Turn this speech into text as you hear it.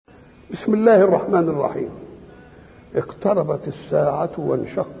بسم الله الرحمن الرحيم. اقتربت الساعة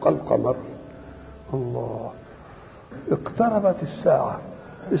وانشق القمر. الله، اقتربت الساعة.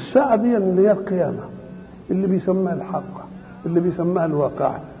 الساعة دي اللي هي القيامة، اللي بيسمها الحق، اللي بيسمها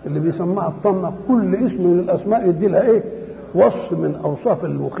الواقع، اللي بيسمها الطمة. كل اسم من الأسماء يدي لها إيه؟ وصف من أوصاف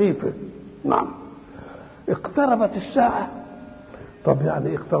المخيفة. نعم، اقتربت الساعة. طب يعني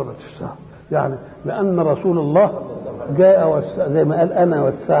ايه اقتربت الساعة؟ يعني لأن رسول الله جاء زي ما قال أنا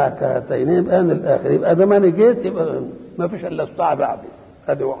والساعة كهاتين، يبقى أنا الآخر، يبقى ده ما أنا جيت، يبقى ما فيش إلا الساعة بعدي.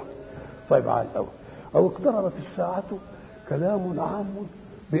 هذه واحدة. طيب على الأول، أو اقتربت الساعة كلام عام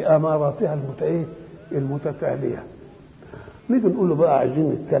بأماراتها المتتالية. نيجي نقول بقى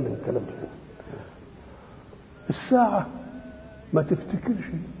عايزين نتكلم كلام ده. الساعة ما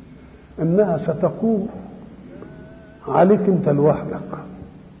تفتكرش إنها ستقوم عليك أنت لوحدك،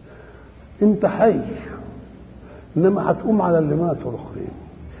 أنت حي، إنما هتقوم على اللي ماتوا الآخرين.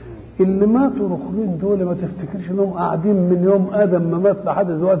 اللي ماتوا الآخرين دول ما تفتكرش إنهم قاعدين من يوم آدم ما مات لحد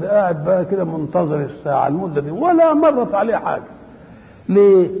دلوقتي قاعد بقى كده منتظر الساعة المدة دي، ولا مرت عليه حاجة.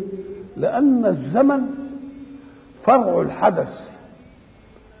 ليه؟ لأن الزمن فرع الحدث،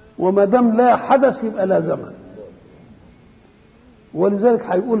 وما دام لا حدث يبقى لا زمن. ولذلك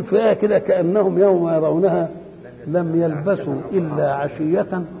هيقول في آية كده كأنهم يوم يرونها لم يلبسوا إلا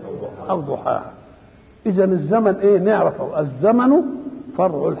عشية أو ضحاها. إذا الزمن إيه؟ نعرفه، الزمن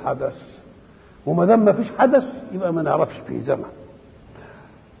فرع الحدث، وما دام ما فيش حدث يبقى ما نعرفش فيه زمن.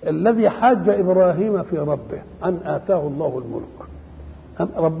 الذي حاج إبراهيم في ربه أن آتاه الله الملك،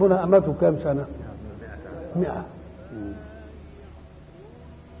 ربنا أماته كام سنة؟ 100.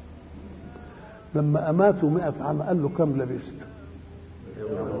 لما أماته 100 عام قال له كم لبست؟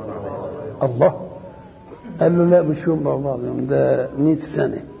 الله قال له لا مش يوم أو بعض يوم، ده 100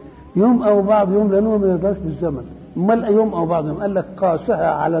 سنة. يوم أو بعض يوم لأنه ما يقدرش بالزمن. امال يوم أو بعض يوم؟ قال لك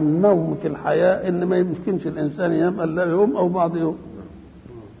قاسها على النوم في الحياة إن ما يمكنش الإنسان ينام إلا يوم أو بعض يوم.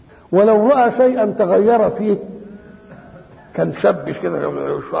 ولو رأى شيئا تغير فيه، كان شبش كده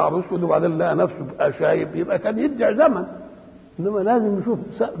شعر اسود وبعدين لقى نفسه بقى شايب، يبقى كان يدعي زمن. انما لازم يشوف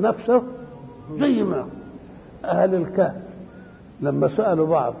نفسه زي ما اهل الكهف لما سالوا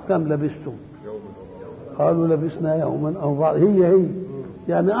بعض كم لبستم؟ قالوا لبسنا يوما او بعض. هي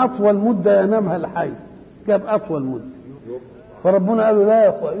يعني اطول مده ينامها الحي، جاب اطول مده. فربنا قالوا لا يا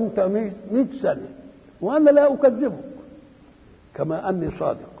اخوه انت 100 سنه وانا لا اكذبك كما اني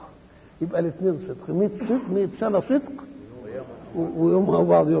صادق. يبقى الاثنين صدق، 100 سنه صدق ويوم او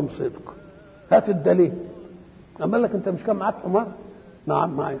بعض يوم صدق. هات الدليل. اما لك انت مش كان معاك حمار؟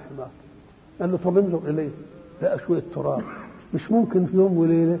 نعم معي حمار. قال له طب انظر اليه، لقى شويه تراب، مش ممكن في يوم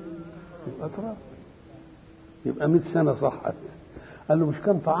وليله يبقى تراب، يبقى 100 سنه صحت. قال له مش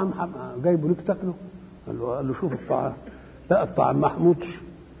كان طعام جايبه لك تاكله؟ قال له شوف الطعام، لا الطعام ما حموتش،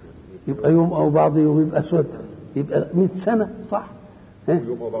 يبقى يوم او بعض يوم يبقى اسود، يبقى 100 سنه صح؟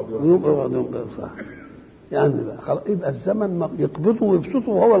 يوم او بعض يوم صح. يعني بقى خلاص يبقى الزمن يقبضه ويبسطه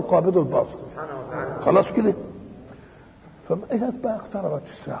وهو القابض الباسط. خلاص كده. فبقيت بقى اقتربت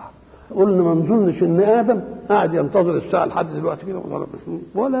الساعه. قلنا ما نظنش ان ادم قاعد ينتظر الساعه لحد دلوقتي كده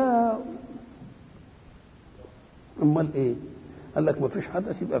ولا امال ايه؟ قال لك ما فيش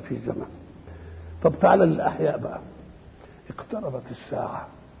حدث يبقى في زمن. طب تعالى للاحياء بقى. اقتربت الساعه،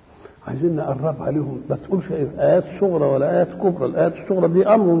 عايزين نقرب عليهم. ما تقولش ايات صغرى ولا ايات كبرى. الايات الصغرى دي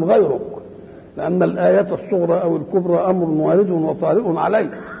امر غيرك، لأن الآيات الصغرى أو الكبرى أمر وارد وطارئ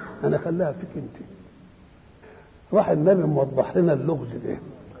عليك، أنا خليها فيك أنت. راح النبي موضح لنا اللغز ده،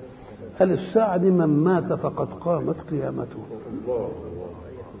 قال الساعة دي من مات فقد قامت قيامته.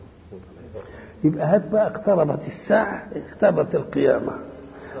 يبقى هات بقى اقتربت الساعة، اقتربت القيامة.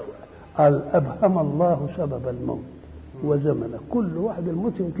 قال أبهم الله سبب الموت وزمنه، كل واحد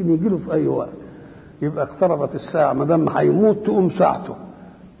الموت يمكن يجيله في أي وقت. يبقى اقتربت الساعة، ما دام هيموت تقوم ساعته،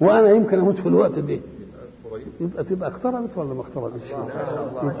 وانا يمكن اموت في الوقت ده، يبقى تبقى اقتربت ولا ما اقتربتش؟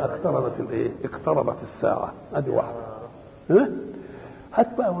 يبقى اقتربت الايه؟ اقتربت الساعه. ادي واحده.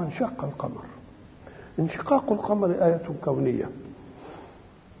 هات بقى وانشق القمر. انشقاق القمر ايه كونيه،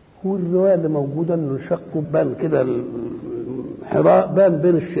 والروايه اللي موجوده انه انشق بان كده الحراء بان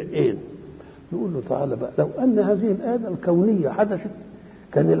بين الشقين. نقول له تعالى بقى، لو ان هذه الايه الكونيه حدثت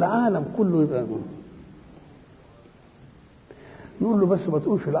كان العالم كله يبقى. نقول له بس ما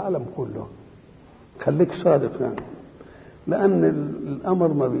تقولش العالم كله، خليك صادق يعني، لأن الأمر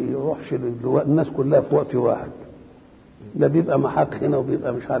ما بيروحش الناس كلها في وقت واحد، ده بيبقى محاق هنا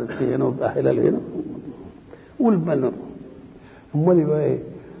وبيبقى مش عارف ايه هنا وبيبقى حلال هنا والبلد. امال يبقى ايه؟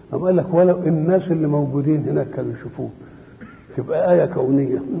 قال لك ولو الناس اللي موجودين هناك كانوا يشوفوه تبقى آية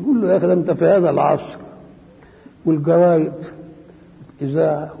كونية. نقول له يا أخي ده أنت في هذا العصر والجرايد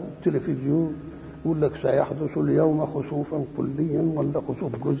إذاعة وتلفزيون يقول لك سيحدث اليوم خسوفا كليا ولا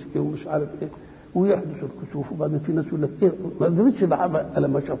خسوف جزئي ومش عارف ايه، ويحدث الكسوف. وبعدين في ناس يقول لك ايه ما قدرتش الا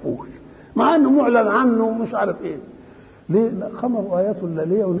ما شافوش، مع انه معلن عنه ومش عارف ايه. ليه؟ لا، قمر آيات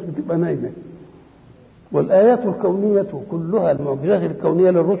الليلية وتبقى نايمة. والآيات الكونية كلها المعجزات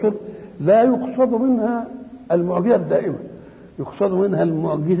الكونية للرسل لا يقصد منها المعجزة الدائمة، يقصد منها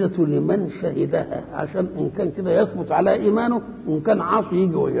المعجزة لمن شهدها، عشان إن كان كده يثبت على إيمانه، وإن كان عاصي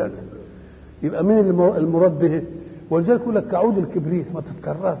يجي ويانا. يبقى مين المراد به؟ ولذلك يقول لك كعود الكبريت ما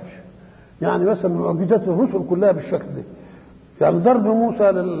تتكررش. يعني مثلا معجزات الرسل كلها بالشكل ده، يعني ضرب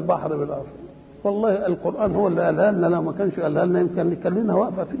موسى للبحر بالأرض، والله القرآن هو اللي قالها لنا، لو ما كانش قالها لنا يمكن كان لنا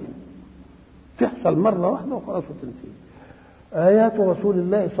واقفة فيه، تحصل مرة واحدة وخلاص وتنتهي. آيات رسول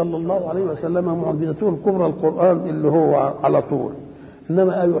الله صلى الله عليه وسلم معجزته الكبرى القرآن اللي هو على طول،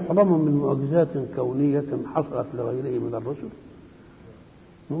 إنما يحرم من معجزات كونية حصلت لغيره من الرسل.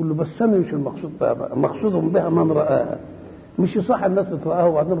 نقول له بس سمي مش المقصود بها، مقصود بها من رآها. مش صح الناس بترآها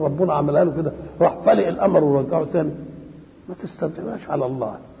وبعدين ربنا عملها له كده راح فلق الأمر ورجعه تاني، ما تسترجعش على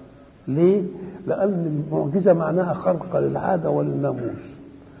الله. ليه؟ لأن المعجزة معناها خرق للعادة وللناموس.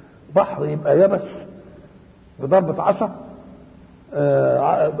 بحر يبقى يبس بضربة عصا،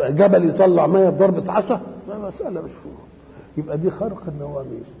 جبل يطلع ميه بضربة عصا، لا مسألة مش فوق. يبقى دي خرق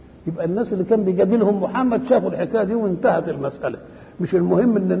النواميس. يبقى الناس اللي كان بيجادلهم محمد شافوا الحكاية دي وانتهت المسألة، مش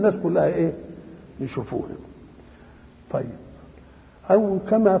المهم ان الناس كلها ايه يشوفوها. طيب، او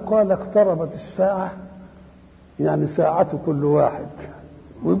كما قال اقتربت الساعة، يعني ساعة كل واحد،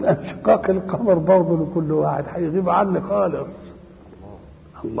 ويبقى انشقاق القمر برضه لكل واحد، هيغيب عني خالص.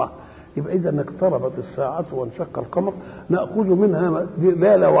 الله. يبقى إذا اقتربت الساعة وانشق القمر نأخذ منها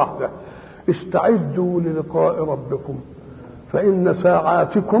ليلة واحدة: استعدوا للقاء ربكم فإن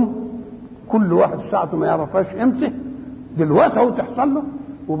ساعاتكم، كل واحد ساعته ما يعرفهاش امتى، دلوقتي اهو تحصل له.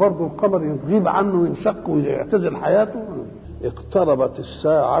 وبرضه القمر يغيب عنه وينشق ويعتزل حياته. اقتربت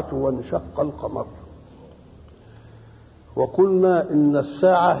الساعة وانشق القمر. وقلنا إن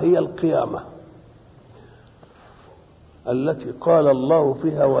الساعة هي القيامة التي قال الله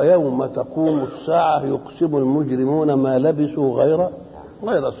فيها: ويوم تقوم الساعة يقسم المجرمون ما لبثوا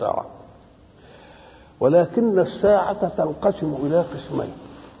غير ساعة. ولكن الساعة تنقسم إلى قسمين: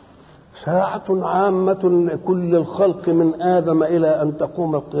 ساعة عامة لكل الخلق من آدم إلى أن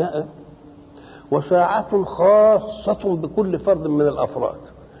تقوم القيامة، وساعة خاصة بكل فرد من الأفراد.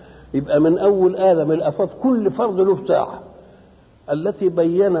 يبقى من أول آدم الأفراد كل فرد له ساعة، التي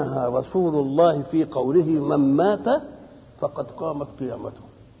بينها رسول الله في قوله: من مات فقد قامت قيامته.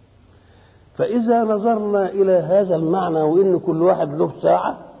 فإذا نظرنا إلى هذا المعنى وإن كل واحد له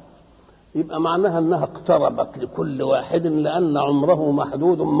ساعة، يبقى معناها أنها اقتربت لكل واحد، لأن عمره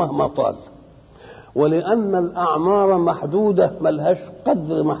محدود مهما طال، ولأن الأعمار محدودة ملهاش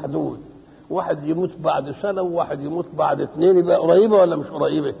قدر محدود. واحد يموت بعد سنة وواحد يموت بعد 2، يبقى قريبة ولا مش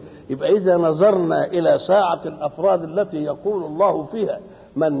قريبة؟ يبقى إذا نظرنا إلى ساعة الأفراد التي يقول الله فيها: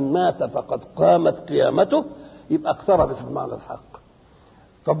 من مات فقد قامت قيامته، يبقى اقتربت بمعنى الحق.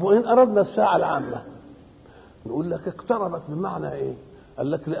 طب وإن أردنا الساعة العامة نقول لك اقتربت بمعنى إيه؟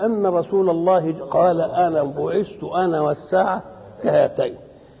 قال لك: لأن رسول الله قال: أنا بعثت أنا والساعة كهاتين،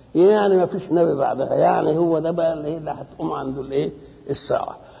 يعني ما فيش نبي بعدها، يعني هو ده بقى اللي هتقوم عنده الايه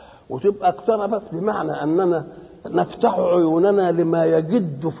الساعة. وتبقى اقتربت بمعنى أننا نفتح عيوننا لما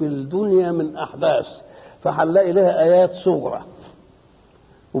يجد في الدنيا من أحداث، فهنلاقي لها آيات صغرى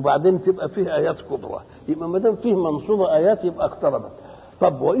وبعدين تبقى فيه آيات كبرى. يبقى ما دام فيه منصوبة آيات يبقى اقتربت.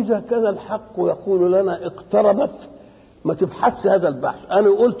 طب وإذا كان الحق يقول لنا اقتربت، ما تبحثش هذا البحث. أنا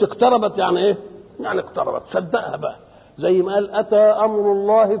قلت اقتربت يعني إيه؟ يعني اقتربت، صدقها بقى. زي ما قال: أتى أمر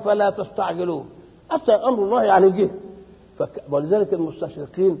الله فلا تستعجلوه. أتى أمر الله يعني جه. ولذلك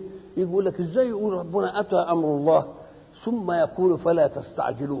المستشرقين يقول لك: إزاي يقول ربنا أتى أمر الله ثم يقول فلا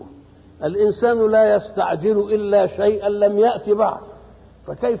تستعجلوه؟ الإنسان لا يستعجل إلا شيئا لم يأتي بعد،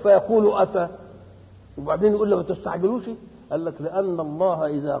 فكيف يقول أتى وبعدين يقول له ما تستعجلوش؟ قال لك: لأن الله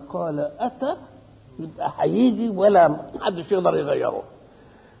إذا قال أتى يبقى هيجي ولا حدش يقدر يغيره،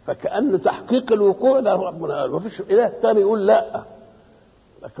 فكأن تحقيق الوقوع ده ربنا قال، ما فيش إله ثاني يقول لا.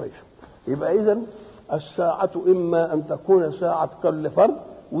 كويس. يبقى إذن الساعة إما أن تكون ساعة كل فرد،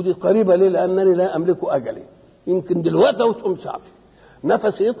 ودي قريبة ليه؟ لأنني لا أملك أجلي، يمكن دلوقتي وتقوم ساعتي،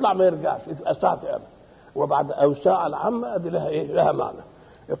 نفسي يطلع ما يرجعش، يبقى ساعتي أنا. وبعد أو ساعة العامة دي لها إيه؟ لها معنى.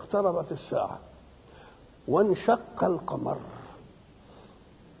 اقتربت الساعة وانشق القمر.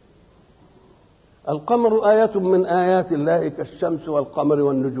 القمر آية من آيات الله كالشمس والقمر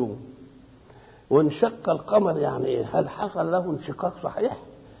والنجوم. وانشق القمر يعني إيه؟ هل حصل له انشقاق صحيح؟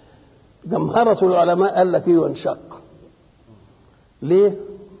 جمهرة العلماء قال لك إيه وانشق؟ ليه؟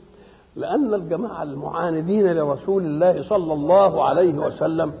 لأن الجماعة المعاندين لرسول الله صلى الله عليه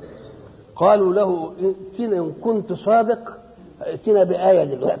وسلم قالوا له ائتنا إن كنت صادق، ائتنا بآية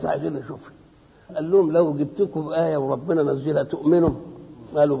دلوقتي عايزين نشوفها. قال لهم لو جبتكم بآية وربنا نزلها تؤمنوا؟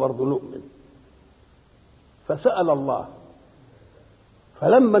 قالوا برضه نؤمن. فسأل الله،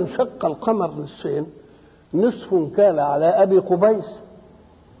 فلما انشق القمر نصفين، نصف كان على أبي قبيس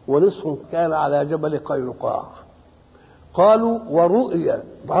ونصف كان على جبل قينقاع. قالوا ورؤيا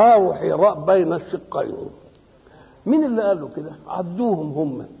غار حراء بين الشقين. مين اللي قال له كده؟ عدوهم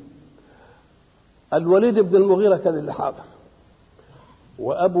هم. الوليد بن المغيرة كان اللي حاضر،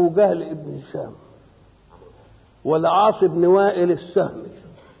 وأبو جهل ابن هشام، والعاص بن وائل السهمي،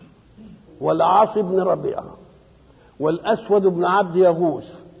 والعاص بن ربيعة، والأسود بن عبد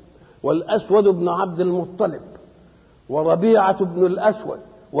يغوث، والأسود بن عبد المطلب، وربيعة بن الأسود،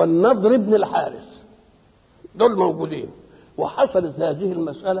 والنضر بن الحارث. دول موجودين. وحصلت هذه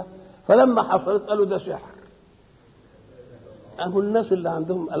المسألة، فلما حصلت قالوا ده سحر. أهو الناس اللي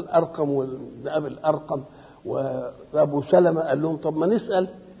عندهم الأرقم والذئاب الأرقم وأبو سلمة قال لهم طب ما نسأل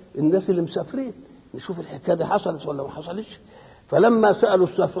الناس اللي مسافرين نشوف الحكاية دي حصلت ولا ما حصلتش. فلما سألوا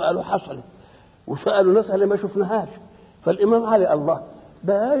السفر قالوا حصلت، وسألوا ناس اللي ما شفناهاش. فالإمام علي الله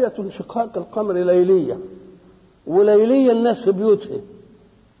ده آية انشقاق القمر ليلية، وليلية الناس في بيوتهم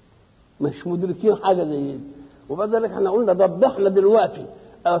مش مدركين حاجة زي دي. وبعد ذلك احنا قلنا ضبحنا دلوقتي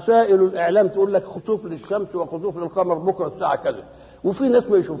وسائل الإعلام تقول لك خسوف للشمس وخسوف للقمر بكرة الساعة كذا، وفي ناس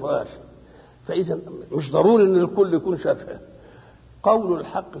ما يشوفهاش. فإذا مش ضروري إن الكل يكون شافها. قول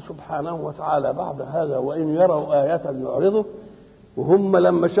الحق سبحانه وتعالى بعد هذا وإن يروا آية يعرضوا، وهم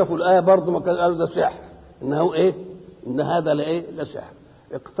لما شافوا الآية برضه ما كانوا قالوا ده سحر، إنه إيه؟ إن هذا لإيه؟ لسحر.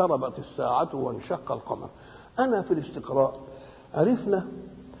 اقتربت الساعة وانشق القمر. أنا في الاستقراء عرفنا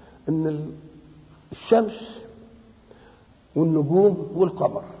إن الشمس والنجوم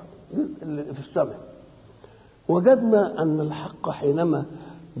والقمر اللي في السماء، وجدنا أن الحق حينما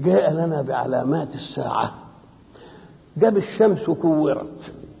جاء لنا بعلامات الساعة جاب الشمس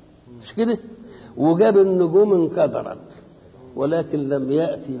كورت مش كده، وجاب النجوم انكدرت، ولكن لم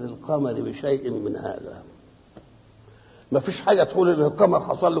يأتي للقمر بشيء من هذا. ما فيش حاجة تقول إن القمر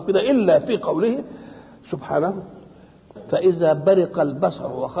حصل له كده إلا في قوله سبحانه فإذا برق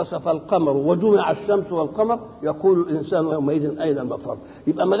البصر وخسف القمر وجمع الشمس والقمر يقول الإنسان يومئذ أين المفر.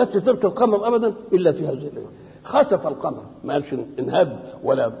 يبقى ما جاتش سيرة القمر أبدا إلا في هذه الآية. خسف القمر ما قالش انهب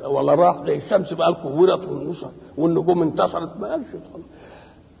ولا راح زي الشمس بقى كورت والنجوم انتصرت، ما قالش.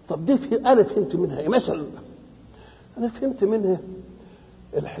 طب دي أنا فهمت منها إيه؟ مثلا أنا فهمت منها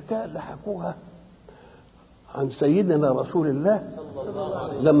الحكاية اللي حكوها عن سيدنا رسول الله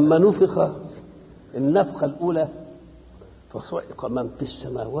لما نفخ النفخة الأولى فصعق من في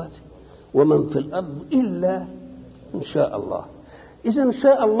السماوات ومن في الأرض إلا إن شاء الله. إذا إن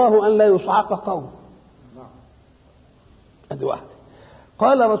شاء الله أن لا يصعق قوم. هذه واحدة.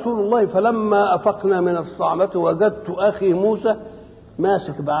 قال رسول الله فلما أفقنا من الصعمة وجدت أخي موسى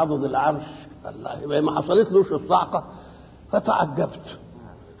ماسك بعضد العرش. الله ما حصلت له الصعقة فتعجبت،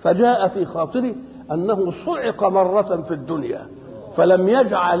 فجاء في خاطري أنه صعق مرة في الدنيا فلم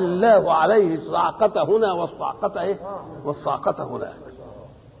يجعل الله عليه الصعقة هنا والصعقة إيه؟ والصعقة هناك.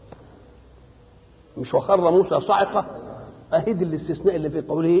 مش وخر موسى صعقة، أهد الاستثناء اللي في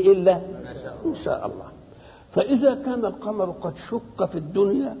قوله إلا إن شاء الله. فإذا كان القمر قد شق في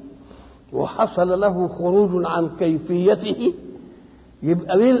الدنيا وحصل له خروج عن كيفيته،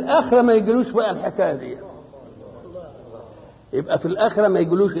 يبقى للآخرة ما يجلوش بقى الحكاية دي. يبقى في الآخرة ما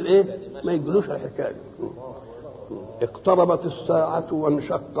يجلوش الإيه؟ ما يجلوش الحكاية دي. اقتربت الساعة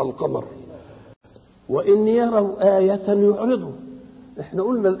وانشق القمر وإن يروا آية يعرضوا. احنا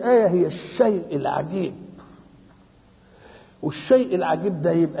قلنا الآية هي الشيء العجيب، والشيء العجيب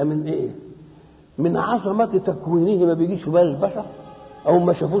ده يبقى من ايه؟ من عظمة تكوينه ما بيجيش بال البشر او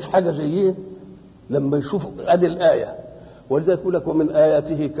ما شافوش حاجة زيه لما يشوفوا ادي الآية. ولذلك يقول لك ومن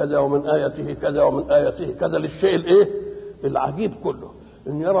آياته كذا ومن آياته كذا ومن آياته كذا للشيء الايه؟ العجيب كله.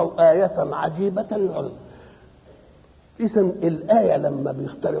 ان يروا آية عجيبة يعرضوا. إذا الآية لما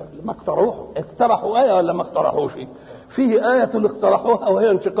بيخترعوا ما اقترحوا آية ولا ما اقترحوش؟ فيه آية اللي اقترحوها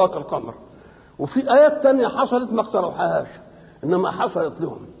وهي انشقاق القمر، وفي آيات تانية حصلت ما اقترحوهاش إنما حصلت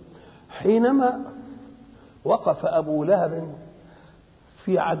لهم. حينما وقف أبو لهب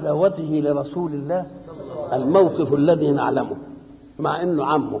في عداوته لرسول الله الموقف الذي نعلمه مع إنه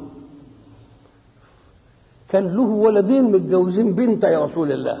عمه كان له ولدين متجوزين بنت يا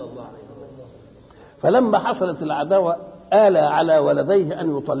رسول الله، فلما حصلت العداوة آل على ولديه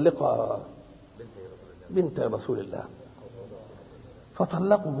أن يطلق بنت رسول الله،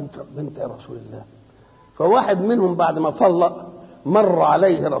 فطلقوا بنت رسول الله. فواحد منهم بعد ما طلق مر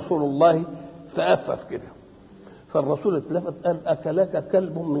عليه رسول الله فأفف كده، فالرسول اتلفت قال أكلك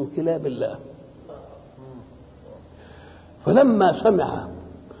كلب من كلاب الله. فلما سمع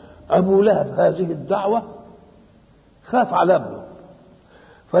أبو لهب هذه الدعوة خاف على ابنه،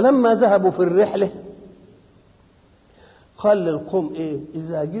 فلما ذهبوا في الرحلة قال للقوم إيه؟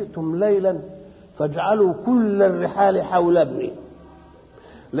 إذا جئتم ليلا فاجعلوا كل الرحال حول ابني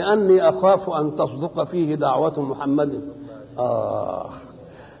لأني أخاف أن تصدق فيه دعوة محمد.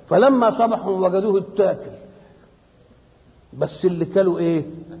 فلما صبحوا وجدوه التاكل، بس اللي كلوا إيه؟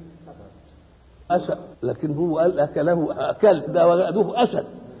 أسد، لكن هو قال أكله كلب، ده وجدوه أسد،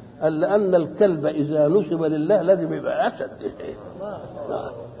 قال لأن الكلب إذا نسب لله لازم يبقى أسد.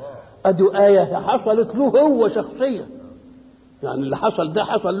 أدي آية حصلت له هو شخصيا، يعني اللي حصل ده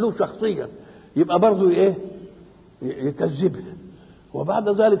حصل له شخصيا، يبقى برضه إيه؟ يكذبها. وبعد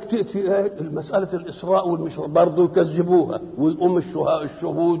ذلك تأتي مسألة الإسراء والمشراء برضه يكذبوها، ويقوم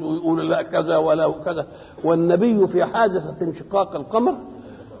الشهود ويقول لا كذا ولا كذا. والنبي في حادثة انشقاق القمر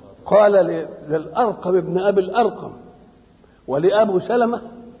قال للأرقم ابن أبي الأرقم ولأبو سلمة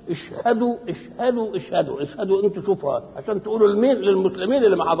اشهدوا اشهدوا اشهدوا اشهدوا انتوا شوفوا عشان تقولوا لمين؟ للمسلمين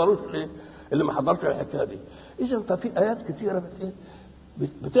اللي ما حضروش الحكايه دي. اذا ففي ايات كثيره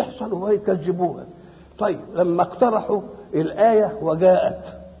بتحصل ويكذبوها. طيب لما اقترحوا الايه وجاءت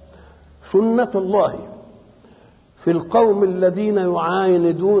سنه الله في القوم الذين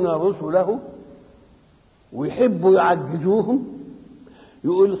يعاندون رسله ويحبوا يعجزوهم،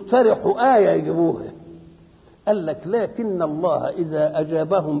 يقول اقترحوا ايه يجيبوها. قال لك لكن الله إذا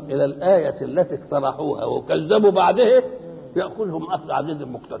أجابهم إلى الآية التي اقترحوها وكذبوا بعدها يأخذهم أخذ عزيز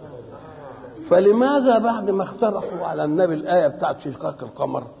المقتدر. فلماذا بعد ما اقترحوا على النبي الآية بتاعت شقاق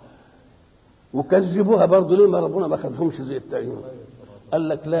القمر وكذبوها برضه ليه ما ربنا ما أخذهمش زي التانيين؟ قال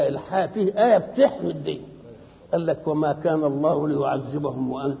لك لا، فيه آية بتحمد دي. قال لك وما كان الله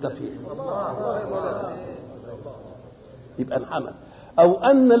ليعذبهم وأنت فيهم، يبقى انحمد. أو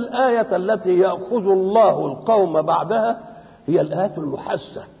أن الآية التي يأخذ الله القوم بعدها هي الآية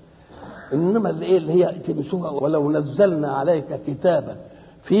المحسة، إنما اللي هي تمسوها ولو نزلنا عليك كتابا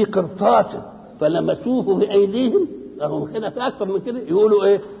في قرطاس فلمسوه بأيديهم، لهم هنا في أكثر من كده يقولوا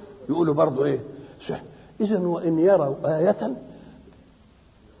إيه؟ يقولوا برضو إيه؟ إذن وإن يروا آية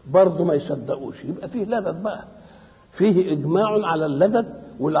برضو ما يصدقوش. يبقى فيه لدد بقى، فيه إجماع على اللدد،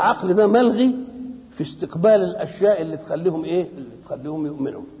 والعقل ده ملغي في استقبال الأشياء اللي تخليهم إيه؟ اللي تخليهم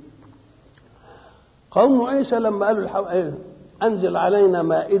يؤمنوا. قوم عيسى لما قالوا إيه؟ أنزل علينا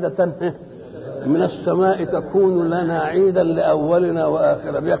مائدة من السماء تكون لنا عيدا لأولنا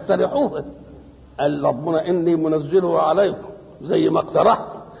وآخرنا، بيقترحوها. قال ربنا إني منزله عليكم زي ما اقترحت،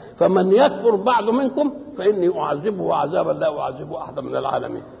 فمن يكفر بعد منكم فإني أعذبه عذابا لا أعذبه أحدا من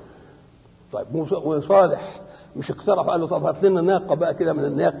العالمين. طيب موسى وصالح مش اقترحوا؟ قالوا طب هات لنا ناقه بقى كده من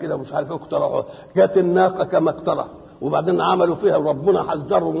الناق كده مش عارف ايه، اقترحوا جت الناقه كما اقترحوا، وبعدين عملوا فيها وربنا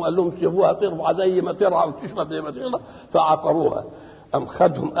حذرهم وقال لهم سيبوها تربع زي ما ترعى وتشرب زي ما تشرب، فعقروها. ام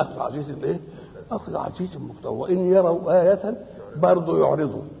خدهم اخذ عزيز الايه؟ اخذ عزيز المقتدر. وان يروا ايه برضه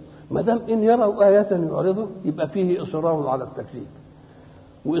يعرضوا. ما دام ان يروا ايه يعرضوا يبقى فيه اصرار على التكذيب.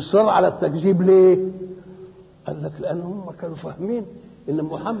 واصرار على التكذيب ليه؟ قال لك لانهم كانوا فاهمين ان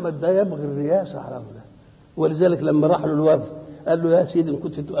محمد ده يبغي الرياسه على الله، ولذلك لما راح له الوفد قال له يا سيدي ان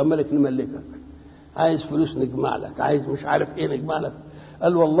كنت تبقى ملك نملكك، عايز فلوس نجمع لك، عايز مش عارف ايه نجمع لك.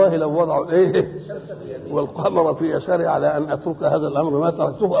 قال والله لو وضعوا ايه والقمر في يساري على ان اترك هذا الامر ما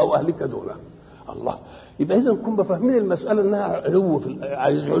تركته او اهلك دونه. الله، يبقى اذا كنا فاهمين المساله انها علو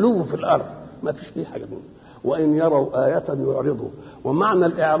عايز علو في الارض، ما فيش فيه حاجه منه. وان يروا ايه يعرضوا. ومعنى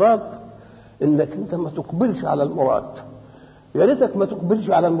الاعراض انك انت ما تقبلش على المراد. يا ريتك ما تقبلش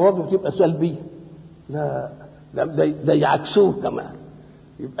على المراد وتبقى سلبي، لا ده يعكسوه كمان.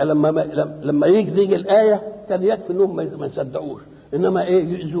 يبقى لما يجي الآية كان يكفي انهم ما يصدقوش، انما ايه؟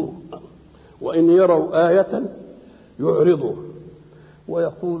 يؤذوه. وان يروا آية يعرضوا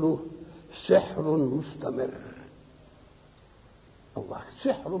ويقولوا سحر مستمر. الله،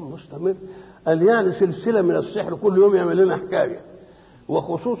 سحر مستمر، قال يعني سلسلة من السحر كل يوم يعمل لنا حكاية.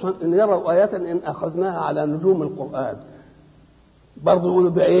 وخصوصا ان يروا آية ان اخذناها على نجوم القرآن برضه يقولوا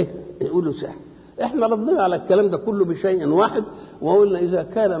بايه؟ يقولوا سحر. احنا ردنا على الكلام ده كله بشيء واحد، وقلنا اذا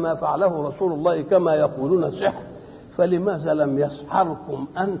كان ما فعله رسول الله كما يقولون سحر فلماذا لم يسحركم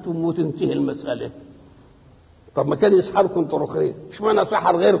انتم وتنتهي المساله؟ طب ما كان يسحركم انتم اخرين، اشمعنى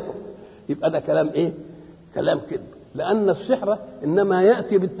سحر غيركم؟ يبقى ده كلام ايه؟ كلام كذب. لان السحر انما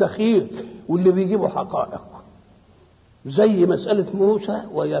ياتي بالتخييل، واللي بيجيبوا حقائق زي مساله موسى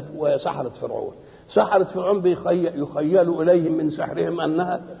وسحره فرعون. سحرة فرعون يخيل إليهم من سحرهم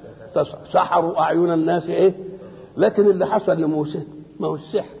أنها سحروا أعين الناس إيه؟ لكن اللي حصل لموسى ما هو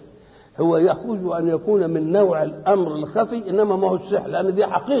السحر، هو يخرج أن يكون من نوع الأمر الخفي، إنما ما هو السحر، لأن دي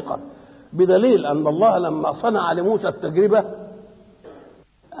حقيقة، بدليل أن الله لما صنع لموسى التجربة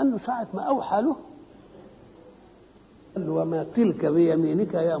أنه ساعة ما أوحى له قال له وما تلك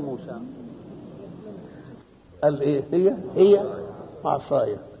بيمينك يا موسى؟ قال إيه؟ هي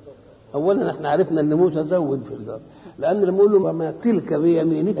عصايا. أولا احنا عرفنا أن موسى زود في الجواب، لأن لما يقول له وما تلك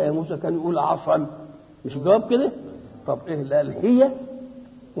بيمينك يا موسى كان يقول عصا، مش جواب كده؟ طب إيه اللي قال؟ هي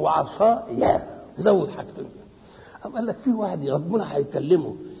وعصايا، زود حاجتين. قال لك في واحد ربنا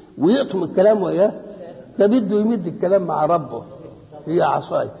هيكلمه ويقطم الكلام وياه، ده بده يمد الكلام مع ربه. هي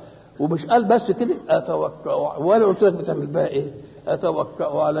عصاي، ومش قال بس كده اتوكا، وانا قلت لك بتعمل بها ايه؟ اتوكا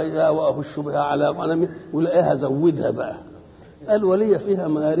عليها واهش بها على غنمي، ولاقيها زودها بقى. قال ولي فيها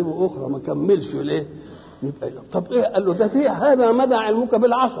مآرب اخرى، ما كملش ليه؟ طب ايه؟ قال له ده فيها هذا مدى علمك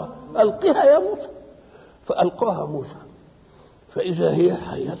بالعصا، القها يا موسى. فالقاها موسى فاذا هي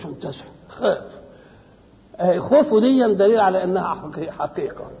حيه تسعى. خاف. خوفه دي دليل على انها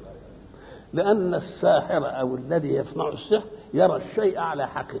حقيقه، لأن الساحر أو الذي يصنع السحر يرى الشيء على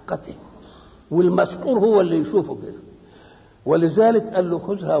حقيقته، والمسحور هو اللي يشوفه كده. ولذلك قال له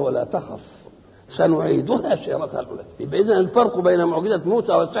خذها ولا تخف سنعيدها سيرتها الأولى. يبقى إذن الفرق بين معجزة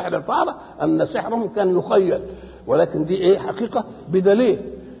موسى والسحر الفارة أن سحرهم كان يخيل، ولكن دي إيه؟ حقيقة، بدليل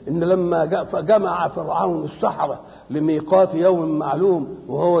إن لما جمع فرعون السحرة لميقات يوم معلوم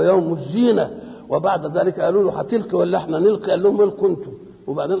وهو يوم الزينة، وبعد ذلك قالوا له هتلقي ولا احنا نلقي؟ قال لهم القوا انتم،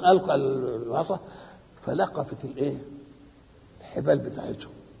 وبعدين ألقى العصا فلقفت الايه؟ الحبال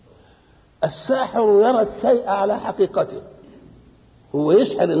بتاعتهم. الساحر يرى الشيء على حقيقته، هو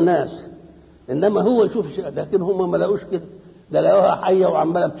يسحر الناس انما هو يشوف الشيء، لكن هم ما لقوش كده، ده لقوها حيه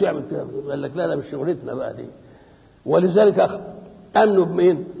وعماله بتعمل كده. قال لك لا ده مش شغلتنا بقى دي. ولذلك امنوا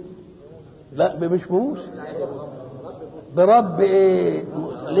بمين؟ لا مش بموسى، برب ايه؟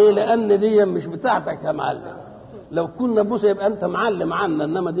 ليه؟ لان دي مش بتاعتك يا معلم. لو كنا موسى يبقى انت معلم عنا،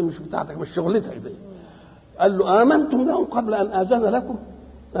 انما دي مش بتاعتك، مش شغلتك دي. قال له امنتم لهم قبل ان اذن لكم؟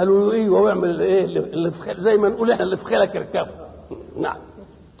 قالوا له ايوه، واعمل ايه اللي في زي ما نقول احنا اللي في خيلك اركبه. نعم.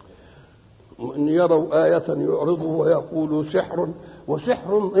 ان يروا آية يعرضوا ويقولوا سحر،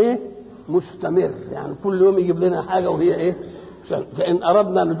 وسحر ايه؟ مستمر، يعني كل يوم يجيب لنا حاجه وهي ايه؟ فان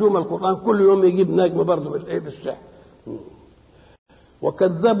اردنا نجوم القران كل يوم يجيب نجم برضه بالايه؟ بالسحر.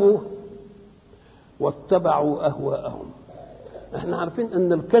 وكذبوا واتبعوا اهواءهم. احنا عارفين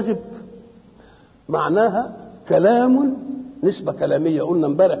ان الكذب معناها كلام، نسبة كلامية، قلنا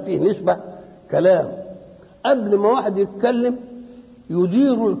امبارح فيه نسبة كلام. قبل ما واحد يتكلم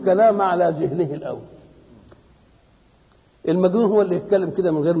يدير الكلام على ذهنه الاول. المجنون هو اللي يتكلم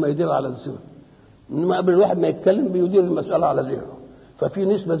كده من غير ما يدير على ذهنه، انما قبل الواحد ما يتكلم بيدير المسألة على ذهنه. ففي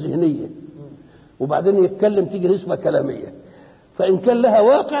نسبة ذهنية، وبعدين يتكلم تيجي نسبة كلامية. فإن كان لها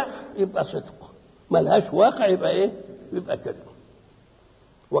واقع يبقى صدق، ما لهاش واقع يبقى ايه؟ يبقى كذب.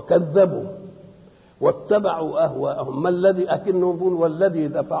 وكذبوا واتبعوا اهواءهم. ما الذي اكنهم يقول والذي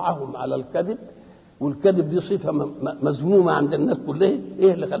دفعهم على الكذب، والكذب دي صفه مذمومه عند الناس كلها.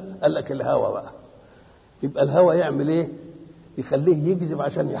 ايه اللي قال لك؟ الهوى بقى. يبقى الهوى يعمل ايه؟ يخليه يكذب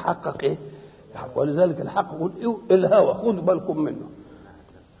عشان يحقق ايه؟ ولذلك الحق يقول إيه؟ الهوى خذوا بالكم منه.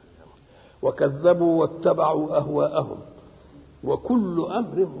 وكذبوا واتبعوا اهواءهم وكل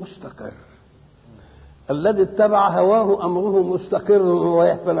امر مستقر. الذي اتبع هواه امره مستقر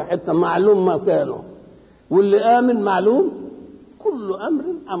ويحفل حتى معلوم ما كانوا، واللي امن معلوم كل امر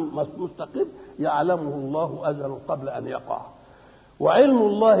مستقر يعلمه الله ازلا قبل ان يقع. وعلم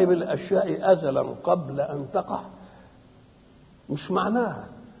الله بالاشياء ازلا قبل ان تقع مش معناها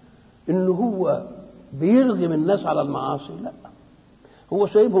انه هو بيرغم الناس على المعاصي، لا، هو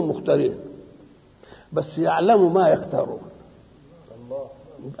سايبهم مختارين بس يعلم ما يختارون.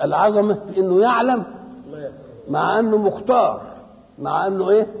 العظمه في انه يعلم مع انه مختار، مع انه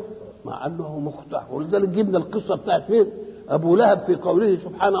ايه؟ مع انه مختار. ولذلك جبنا القصه بتاعت مين؟ ابو لهب في قوله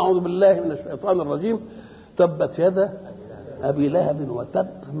سبحانه اعوذ بالله من الشيطان الرجيم تبت يدا ابي لهب وتب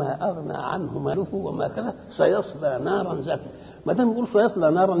ما اغنى عنه ماله وما كسب سيصلى نارا ذات. ما دام يقول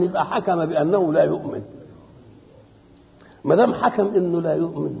سيصلى نارا يبقى حكم بانه لا يؤمن. ما دام حكم انه لا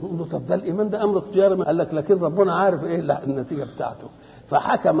يؤمن نقول له طب ده الايمان ده امر اختياري. قال لك لكن ربنا عارف ايه النتيجه بتاعته،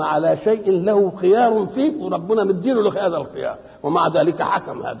 فحكم على شيء له خيار فيه وربنا مديله له هذا الخيار، ومع ذلك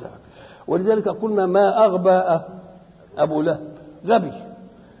حكم هذا. ولذلك قلنا ما اغبى ابو لهب، غبي،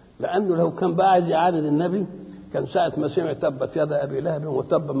 لانه لو كان بقى عايز يعاند النبي كان ساعه ما سمع تبت يد ابي لهب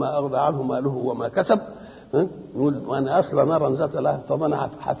وتب ما اغنى عنه ماله وما كسب يقول وانا اصلا نارا ذات لهب، طب انا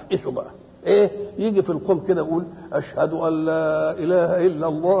هفقسه بقى ايه يجي في القوم كده يقول اشهد ان لا اله الا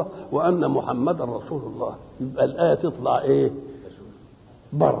الله وان محمدا رسول الله، يبقى الايه تطلع ايه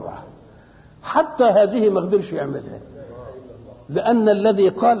بره. حتى هذه ما قدرش يعملها، لان الذي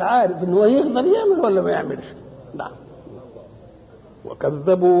قال عارف ان هو يقدر يعمل ولا ما يعملش. نعم.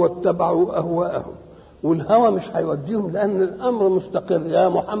 وكذبوا واتبعوا اهواءهم، والهوى مش هيوديهم، لان الامر مستقر. يا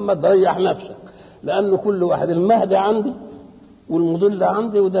محمد ريح نفسك، لان كل واحد المهدي عندي والمضل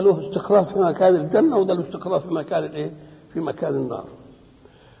عندي، وده له استقرار في مكان الجنه وده له استقرار في مكان الايه؟ في مكان النار.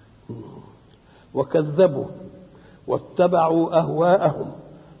 وكذبوا واتبعوا اهواءهم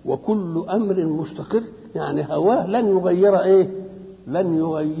وكل امر مستقر، يعني هواه لن يغير ايه؟ لن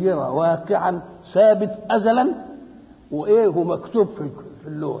يغير واقعا ثابت ازلا، وايه هو مكتوب في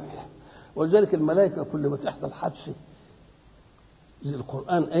اللوح. ولذلك الملائكه كل ما تحصل حادثه زي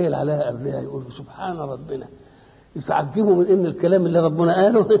القران قايل عليها قبلها يقول سبحان ربنا، يتعجبوا من ان الكلام اللي ربنا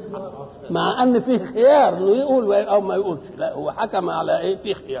قاله مع ان فيه خيار انه يقول او ما يقولش، لا هو حكم على ايه؟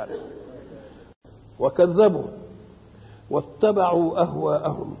 فيه خيار. وكذبوا واتبعوا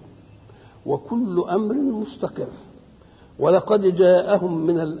اهواءهم وكل امر مستقر ولقد جاءهم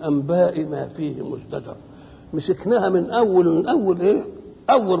من الانباء ما فيه مزدجر. مسكناها من اول ايه؟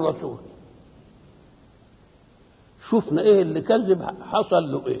 اول رسول شفنا ايه اللي كذب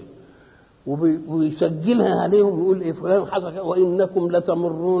حصل له ايه، ويسجلها عليهم ويقول ايه فلان حصل، وانكم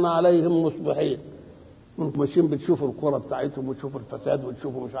لتمرون عليهم مصبحين. انتم ماشيين بتشوفوا القرى بتاعتهم وتشوفوا الفساد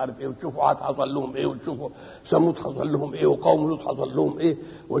وتشوفوا مش عارف ايه، وتشوفوا عاد حصل لهم ايه، وتشوفوا ثمود حصل لهم ايه، وقوم لوط حصل لهم ايه.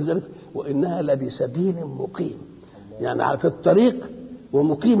 ولذلك وانها لبسبيل مقيم، يعني في الطريق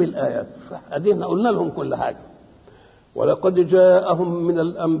ومقيم الايات. فادينا قلنا لهم كل حاجه. ولقد جاءهم من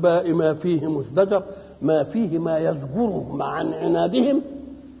الانباء ما فيه مزدجر، ما فيه ما يزجرهم عن عنادهم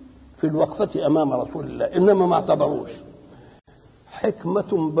في الوقفه امام رسول الله، انما ما اعتبروش.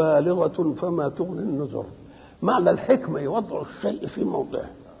 حكمة بالغة فما تغني النذر. معنى الحكمة يوضع الشيء في موضعه،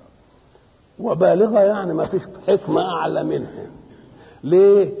 وبالغة يعني ما فيش حكمة أعلى منها.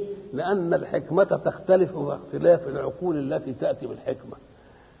 ليه؟ لأن الحكمة تختلف باختلاف العقول التي تأتي بالحكمة،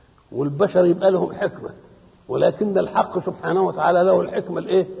 والبشر يبقى لهم حكمة، ولكن الحق سبحانه وتعالى له الحكمة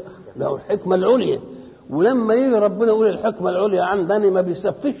الإيه؟ له الحكمة العليا. ولما يجي ربنا يقول الحكمة العليا عندني ما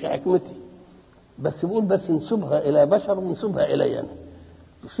بيسفش حكمتي، بس بيقول بس نسبها الى بشر ونسبها الي انا.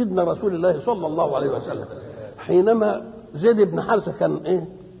 سيدنا رسول الله صلى الله عليه وسلم حينما زيد بن حارثه كان ايه؟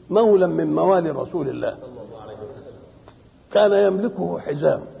 مولى من موالي رسول الله، كان يملكه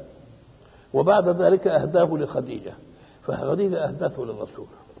حزام، وبعد ذلك اهداه لخديجه، فخديجه اهدته للرسول،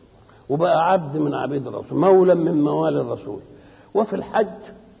 وبقى عبد من عبيد الرسول، مولى من موالي الرسول. وفي الحج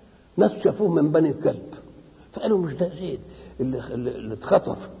ناس شافوه من بني كلب، فقالوا مش ده زيد اللي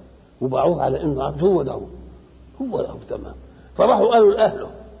اتخطف وباعوه على انه عبد، هو ده تمام. فراحوا قالوا لاهله،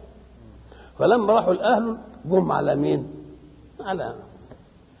 فلما راحوا لاهله جم على مين؟ على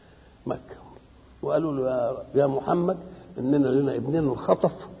مكه، وقالوا له يا محمد اننا لنا ابنين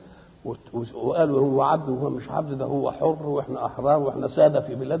الخطف، وقالوا هو عبد وهو مش عبد، ده هو حر واحنا احرار واحنا ساده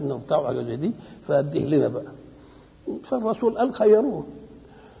في بلادنا وبتاع حاجه زي دي، فاديه لنا بقى. فالرسول قال خيروه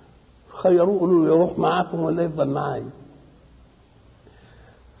قالوا له يروح معاكم ولا يفضل معايا؟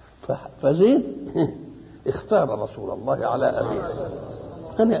 فزيد اختار رسول الله على أبيه.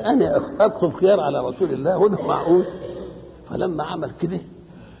 أنا أطلب خيار على رسول الله وده معقول. فلما عمل كده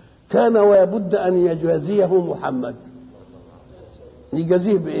كان ويبد أن يجازيه محمد.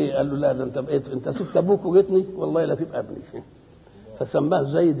 يجازيه بإيه؟ قال له لا ده أنت سبت أبوك وجيتني والله لا تبقى ابني. فسماه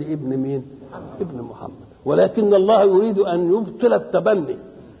زيد ابن مين؟ ابن محمد. ولكن الله يريد أن يبطل التبني،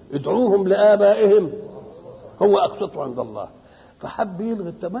 ادعوهم لآبائهم هو أقسط عند الله. فحب يلغي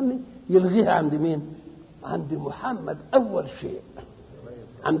التبني، يلغيها عند مين؟ عند محمد أول شيء،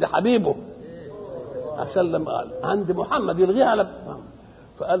 عند حبيبه، عشان لما قال عند محمد يلغيها على محمد.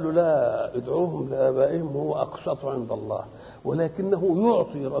 فقال له لا، ادعوهم لآبائهم هو أقسط عند الله. ولكنه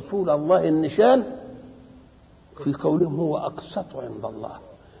يعطي رسول الله النشان في قولهم هو أقسط عند الله.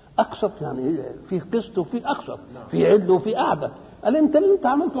 أقسط يعني في قسط وفي أقسط، في عدل وفي أعدل. قال أنت اللي أنت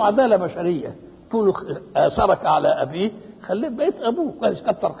عملته عدالة بشرية، كونه آثرك على أبيه خليت بقيت أبوه كويس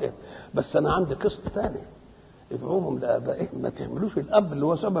كتر خير، بس أنا عندي قسط ثاني، ادعوهم لآبائهم، ما تهملوش الأب اللي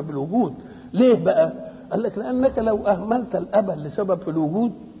هو سبب الوجود. ليه بقى؟ قال لك لأنك لو أهملت الأب اللي سبب في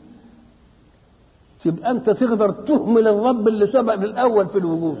الوجود تبقى أنت تقدر تهمل الرب اللي سبب الأول في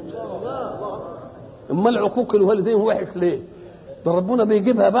الوجود. أما العقوق الوالدين وحش ليه؟ ده ربنا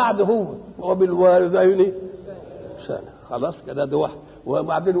بيجيبها بعد هو وبالوالدين إحسانا، خلاص كده ده واحد.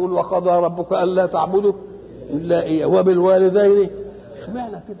 وبعدين يقول وقضى ربك ألا تعبدوا إلا إياه وبالوالدين.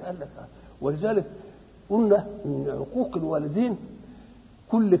 اشمعنى كده؟ قال لك ولذلك قلنا إن عقوق الوالدين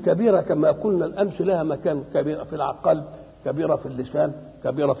كل كبيرة كما قلنا الأمس لها مكان، كبيرة في القلب، كبيرة في اللسان،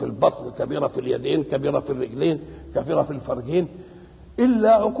 كبيرة في البطن، كبيرة في اليدين، كبيرة في الرجلين، كبيرة في الفرجين،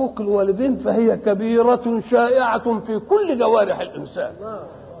 إلا عقوق الوالدين فهي كبيرة شائعة في كل جوارح الإنسان.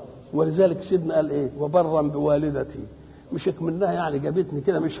 ولذلك سيدنا قال إيه؟ وبرا بوالدتي، مش منها يعني جابتني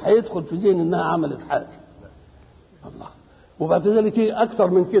كده، مش هيدخل في ذهن إنها عملت حاجة. الله. وبعد ذلك إيه أكثر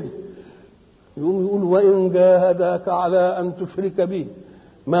من كده؟ يقول وإن جاهداك على أن تشرك بي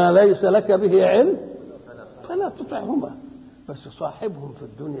ما ليس لك به علم فلا تطعهما، بس صاحبهم في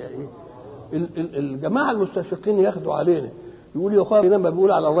الدنيا إيه؟ الجماعة المستشرقين ياخدوا علينا، يقول يا اخويا لما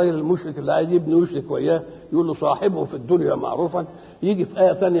بيقول على الراجل المشرك اللي عايز يبني يشرك وياه يقول له صاحبه في الدنيا معروفا، يجي في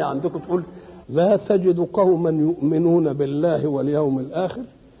آية ثانية عندكم تقول لا تجد قوما يؤمنون بالله واليوم الآخر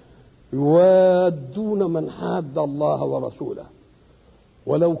يوادون من حاد الله ورسوله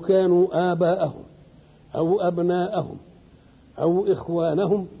ولو كانوا آباءهم أو أبناءهم أو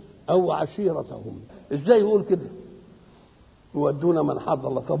إخوانهم أو عشيرتهم. إزاي يقول كده؟ يودون من حاد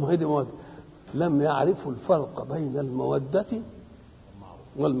الله. طب هذه مودة، لم يعرفوا الفرق بين المودة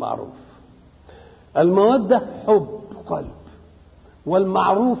والمعروف. المودة حب قلب،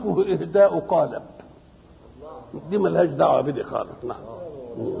 والمعروف إهداء قالب، دي ملهاش دعوة بدي خالص. نعم.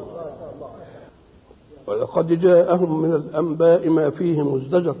 ولقد جاءهم من الأنباء ما فيه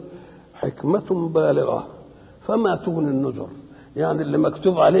مزدجر حكمة بالغة فما تغني النذر. يعني اللي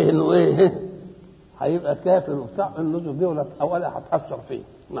مكتوب عليه انه ايه هيبقى كافر وبتاع، النذر دي ولا اولا هتحسر فيه.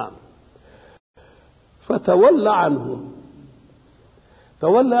 نعم. فتولى عنهم،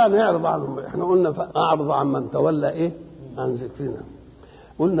 تولى يعني يعرض عنهم. احنا قلنا اعرض عن من تولى ايه عن ذكرنا،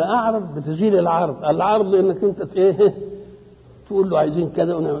 قلنا اعرض بتزيل العرض، العرض انك انت ايه تقول له عايزين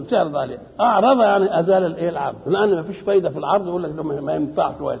كذا ونعمل تعرض عليه. اعرض يعني ازال الايه العرض، لان ما فيش فايده في العرض، يقول لك ده ما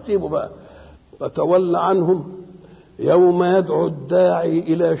ينفعش وهسيبه بقى. فتولى عنهم يوم يدعو الداعي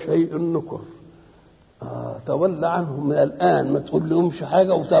الى شيء نكر. تولى عنهم من الان، ما تقول لهمش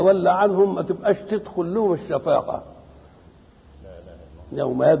حاجه، وتولى عنهم ما تبقاش تدخل لهم الشفاقه.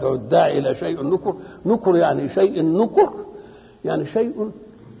 يوم يدعو الداعي الى شيء نكر، نكر يعني شيء نكر، يعني شيء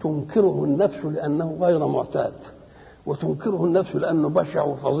تنكره النفس لانه غير معتاد، وتنكره النفس لانه بشع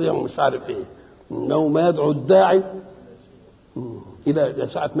وفظيع ومش عارف ايه. يوم يدعو الداعي الى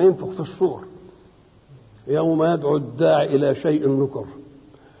ساعه ما ينفخ في الصور، يوم يدعو الداعي الى شيء نكر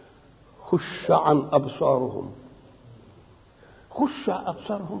خش عن ابصارهم. خش عن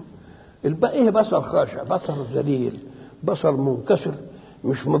ابصارهم، الباقي بصر خاشع، بصر ذليل، بصر منكسر،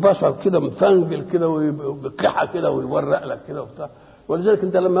 مش بصر كده مفنجل كده وبكحه كده ويورق لك كده وبتاع. ولذلك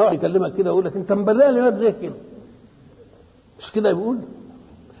انت لما واحد يكلمك كده يقول لك انت مبلغ لي زي كده، مش كده يقول؟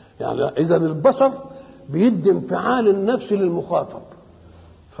 يعني اذا البصر بيدي انفعال النفس للمخاطب،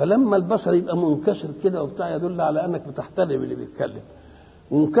 فلما البصر يبقى منكسر كده وبتاع يدل على انك بتحترم اللي بيتكلم.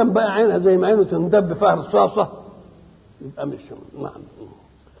 وان كان بقى عينها زي ما عينه تندب فيها رصاصه يبقى مش نعم.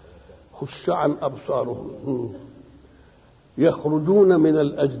 خش عن ابصارهم يخرجون من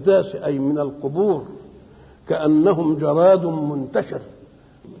الاجداث اي من القبور كانهم جراد منتشر.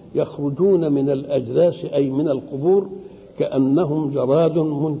 يخرجون من الاجداث اي من القبور كانهم جراد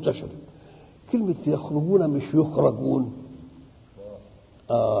منتشر. كلمه يخرجون مش يخرجون،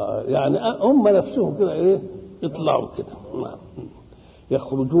 يعني هم نفسهم كده ايه يطلعوا كده.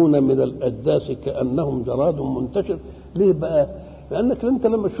 يخرجون من الاجداث كانهم جراد منتشر. ليه بقى؟ لانك انت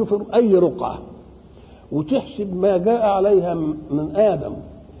لما تشوف اي رقعه وتحسب ما جاء عليها من ادم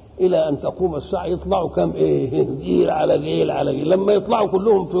الى ان تقوم الساعه يطلعوا كم ايه جيل على جيل على جيل، لما يطلعوا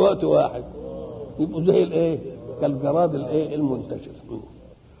كلهم في وقت واحد يبقوا زي الايه كالجراد الايه المنتشر.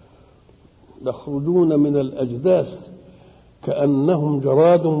 يخرجون من الاجداث كأنهم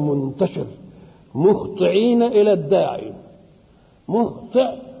جراد منتشر مهطعين إلى الداعي.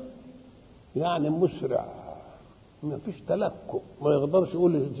 مهطع يعني مسرع، ما فيش تلكؤ، ما يقدرش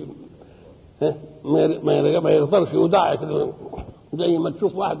يقول ما يقدرش يودع كده زي ما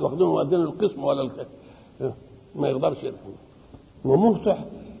تشوف واحد واخدينه وادينه القسم ولا ما يقدرش. ومهطع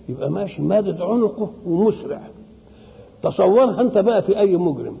يبقى ماشي مادد عنقه ومسرع. تصورها انت بقى في اي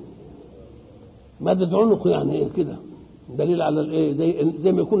مجرم مادد عنقه يعني ايه كده، دليل على الايه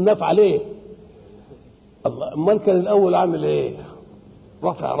زي ما يكون نافع عليه. الله، امال كان الاول عامل ايه؟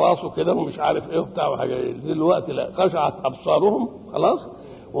 رافع راسه كده ومش عارف ايه وبتاع وحاجه. دلوقتي لا، خشعت ابصارهم خلاص،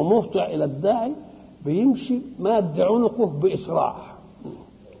 ومهطع الى الداعي بيمشي ماد عنقه باسراع.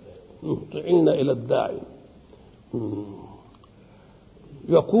 مهطعين الى الداعي.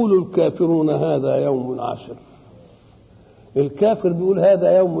 يقول الكافرون هذا يوم عسر. الكافر بيقول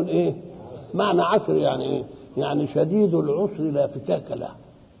هذا يوم ايه؟ معنى عسر يعني ايه؟ يعني شديد العسر لا فتاك له.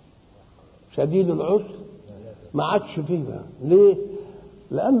 شديد العسر ما عادش فيه بقى. ليه؟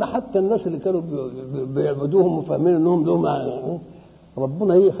 لأن حتى الناس اللي كانوا بيعبدوهم وفاهمين انهم لهم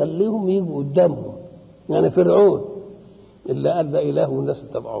ربنا يخليهم يجوا قدامهم. يعني فرعون اللي قال ده اله والناس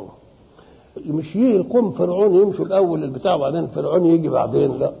اتبعوه، مش يقوم فرعون يمشوا الاول البتاع وبعدين فرعون يجي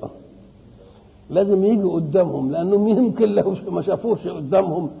بعدين، لا، لازم يجي قدامهم، لانهم يمكن لو ما شافوش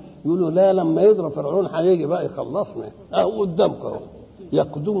قدامهم يقولوا لا، لما يضرب فرعون هيجي بقى يخلصنا. اهو قدامكم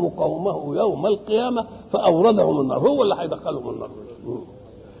يقدم قومه يوم القيامه فاوردهم النار، هو اللي هيدخلهم النار.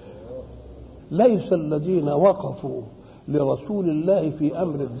 ليس الذين وقفوا لرسول الله في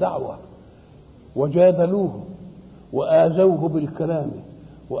امر الدعوه وجادلوه وآذوه بالكلام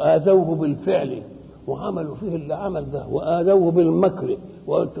وآذوه بالفعل وعملوا فيه اللي عمل ده وآذوه بالمكر،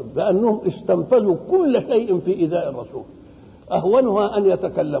 لأنهم استنفذوا كل شيء في إيذاء الرسول. أهونها أن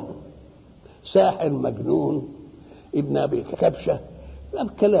يتكلموا، ساحر، مجنون، ابن أبي كبشة،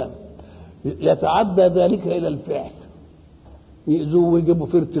 الكلام يتعدى ذلك إلى الفعل، يأذوه ويجيبوا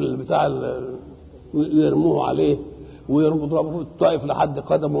فرت بتاع ويرموه عليه ويضربوه الطائف لحد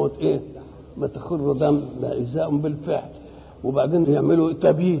قدمه ما تخر دم، لا، إجزاء بالفعل. وبعدين يعملوا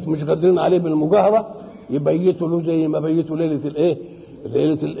تبييت، مش قادرين عليه بالمجاهرة، يبيتوا له زي ما بيتوا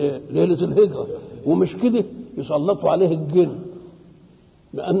ليلة الهجرة. ومش كده، يسلطوا عليه الجن،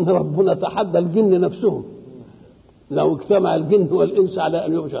 لأن ربنا تحدى الجن نفسهم، لو اجتمع الجن والإنس على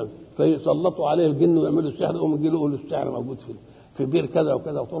أن يبشر فيسلطوا عليه الجن ويعملوا السحر، يقوموا يجي يقولوا السحر موجود في بير كذا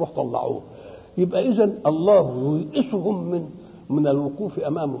وكذا، وتروح طلعوه. يبقى إذن الله يئسهم من الوقوف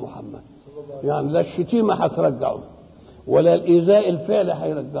أمام محمد. يعني لا الشتيمة هترجعه، ولا الإيذاء الفعل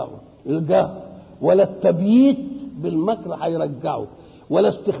هيرجعه الجهر، ولا التبييت بالمكر هيرجعه، ولا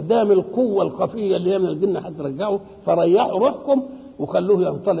استخدام القوة الخفية اللي هي من الجن هترجعه. فريحوا روحكم وخلوه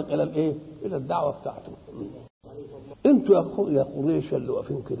ينطلق إلى إلى الدعوة بتاعته. انتوا يا قريش اللي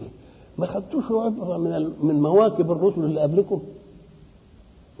واقفين كده، ما خدتوش عبرة من مواكب الرسل اللي قبلكم؟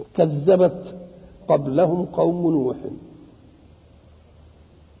 كذبت قبلهم قوم نوح.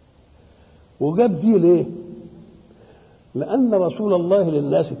 وجاب دي ليه؟ لأن رسول الله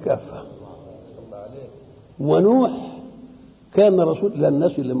للناس كافة، ونوح كان رسول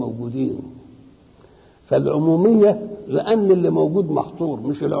للناس اللي موجودين. فالعمومية لأن اللي موجود محصور،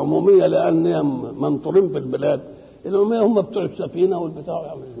 مش العمومية لأن منطورين في البلاد. العمومية هم بتوع السفينة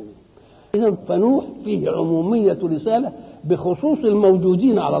والبتاع. إذن فنوح فيه عمومية رسالة بخصوص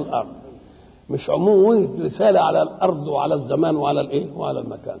الموجودين على الأرض، مش عمومية رسالة على الأرض وعلى الزمان وعلى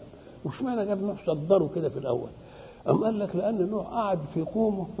المكان. وش معنى جاب نوح صدره كده في الأول؟ أم قال لك لأن نوح قعد في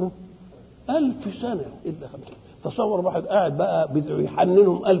قومه 1000 سنة إلا 5. تصور واحد قاعد بقى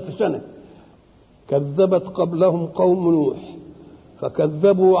يحننهم 1000 سنة. كذبت قبلهم قوم نوح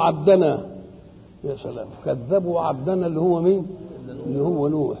فكذبوا عبدنا. يا سلام، كذبوا عبدنا اللي هو مين؟ اللي هو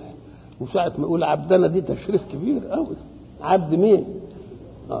نوح. وساعة ما يقول عبدنا دي تشريف كبير قوي. عبد مين؟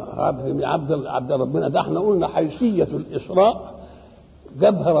 عبد ربنا. ده احنا قلنا حيثية الإسراء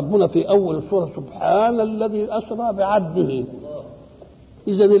جابها ربنا في أول السورة، سبحان الذي أسرى بعبده.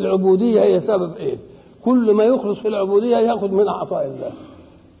 إذا العبودية هي سبب إيه؟ كل ما يخلص في العبودية يأخذ من عطاء الله.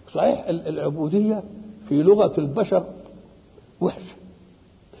 صحيح العبودية في لغة البشر وحشة،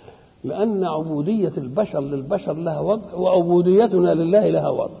 لأن عبودية البشر للبشر لها وضع، وعبوديتنا لله لها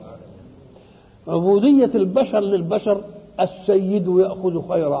وضع. عبودية البشر للبشر السيد يأخذ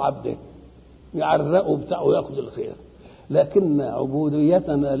خير عبده، يعرقه بتاعه ويأخذ الخير. لكن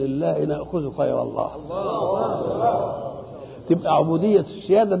عبوديتنا لله نأخذ خير الله. تبقى عبودية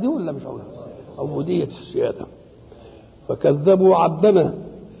السيادة دي ولا مش عبودية السيادة؟ فكذبوا عبدنا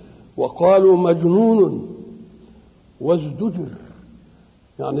وقالوا مجنون وازدجر،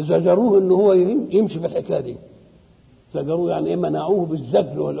 يعني زجروه ان هو يمشي في الحكايه دي. زجروه يعني ايه؟ منعوه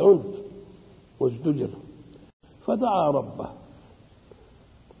بالزجر والعنف. وازدجر فدعا ربه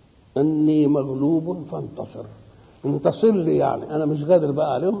اني مغلوب فانتصر. انتصر لي يعني انا مش قادر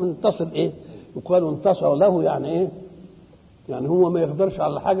بقى عليهم. انتصر ايه؟ يقال انتصر له يعني ايه؟ يعني هو ما يقدرش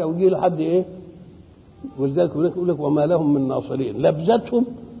على حاجه ويجي لحد ايه؟ ولذلك يقول لك وما لهم من ناصرين، لا بذاتهم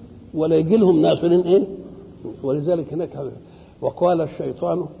ولا يجي لهم ناصرين ايه؟ ولذلك هناك وقال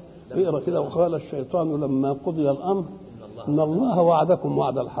الشيطان، اقرا كده، وقال الشيطان لما قضي الامر ان الله وعدكم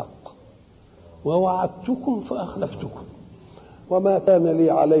وعد الحق ووعدتكم فاخلفتكم وما كان لي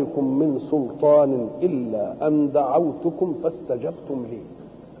عليكم من سلطان الا ان دعوتكم فاستجبتم لي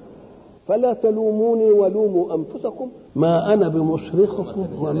فلا تلوموني ولوموا انفسكم ما انا بمصرخكم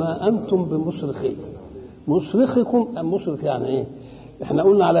وما انتم بمصرخي. مصرخكم مصرخ يعني ايه؟ احنا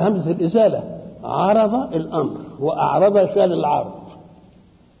قلنا على همزه الازاله عرض الامر واعرض شال العرض،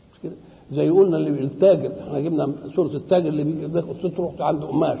 زي قلنا اللي التاجر، احنا جبنا سوره التاجر اللي بيجي تروح عنده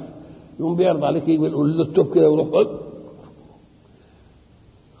قماش يقوم بيعرض عليك يقول له التوب كده ويروح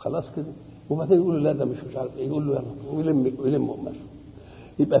خلاص كده. وبعدين يقول له لا ده مش عارف ايه، يقول له يلم قماشه.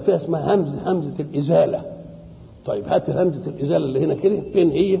 يبقى فيها اسمها همزه الازاله. طيب هات همزه الازاله اللي هنا كده،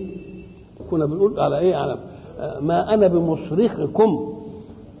 فين هي؟ كنا بنقول على ايه؟ على ما انا بمصرخكم.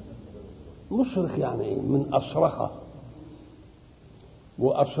 مصرخ يعني ايه؟ من اصرخه،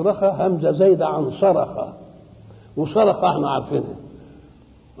 واصرخه همزه زايده عن صرخه، وصرخه احنا عارفينها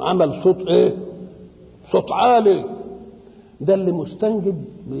عمل صوت ايه؟ صوت عالي. ده اللي مستنجد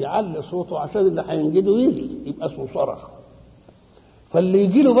بيعلي صوته عشان اللي هينجده يجي، يبقى اسمه صرخ. فاللي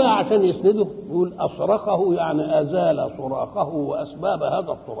يجي له بقى عشان يسنده يقول اصرخه، يعني ازال صراخه واسباب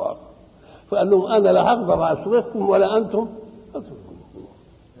هذا الصراخ. فقال لهم انا لا هقدر اصرخكم ولا انتم اصرخكم.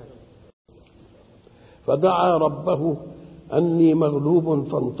 فدعا ربه اني مغلوب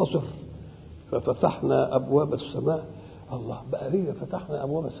فانتصر ففتحنا ابواب السماء. الله بقى، هي فتحنا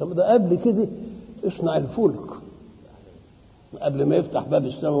ابواب السماء ده قبل كده اصنع الفلك، قبل ما يفتح باب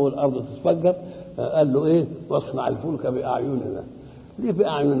السماء والارض تتفجر قال له ايه؟ واصنع الفلك باعيننا. ليه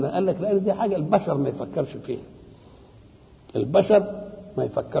باعيننا؟ قال لك لان دي حاجه البشر ما يفكرش فيها. البشر ما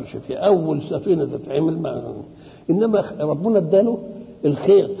يفكرش فيها. اول سفينه تتعمل ما. انما ربنا اداله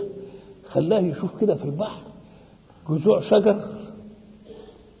الخيط، خلاه يشوف كده في البحر جذوع شجر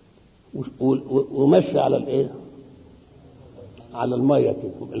ومشي على الايه؟ على الميه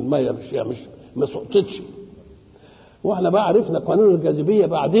كده. الميه مش ما سقطتش. واحنا بقى عرفنا قانون الجاذبيه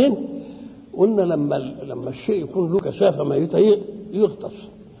بعدين، قلنا لما الشيء يكون له كثافه ميته يغطس،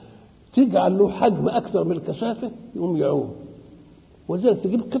 تجعل له حجم اكثر من الكثافه يقوم يعوم. وذلك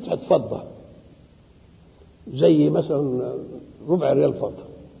تجيب قطعه فضه زي مثلا ربع ريال فضه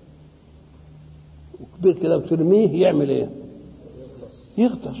وكبير كده وترميه، يعمل ايه؟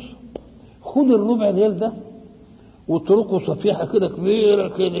 يغطس. خد الربع ريال ده واتركه صفيحه كده كبيره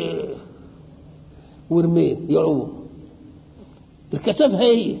كده وارميه يعوم. الكثافه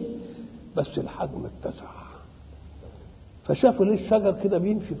هي بس الحجم اتسع. فشافوا ليه الشجر كده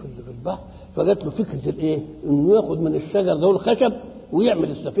بيمشي في البحر، فجات له فكره الايه؟ انه ياخد من الشجر ده الخشب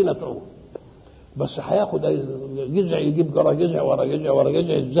ويعمل السفينه تعوم. بس هياخد جذع، يجيب جذع ورا جذع ورا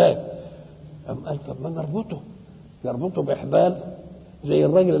جذع ازاي؟ قام قال طب ما نربطه باحبال زي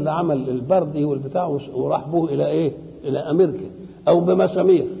الراجل اللي عمل البردي والبتاع وراح به الى ايه؟ الى امريكا، او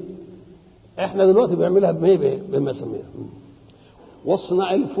بمسامير. احنا دلوقتي بنعملها بمسامير.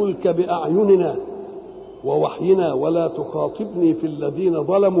 واصنع الفلك باعيننا ووحينا ولا تخاطبني في الذين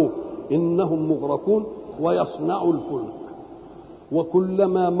ظلموا انهم مغرقون. ويصنع الفلك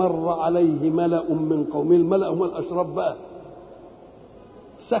وكلما مر عليه ملأ من قومه، الملأ هم الاشراف بقى،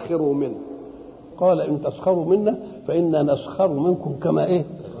 سخروا منه قال ان تسخروا منا فإنا نسخر منكم كما ايه؟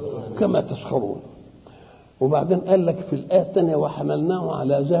 كما تسخرون. وبعدين قال لك في الآية الثانية وحملناه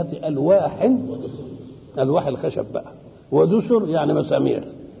على ذات ألواح الخشب بقى، ودسر يعني مسامير.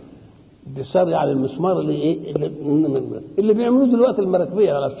 دسار يعني المسمار اللي ايه؟ اللي بيعملوه دلوقتي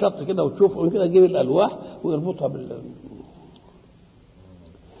المراكبية على الشط كده، وتشوفوا كده يجيب الألواح ويربطها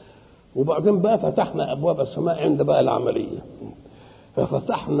وبعدين بقى فتحنا أبواب السماء عند بقى العملية.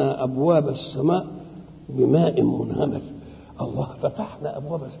 ففتحنا أبواب السماء بماء منهمر. الله، فتحنا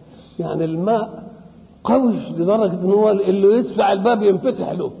أبواب السماء يعني الماء قوي لدرجة ان هو اللي يدفع الباب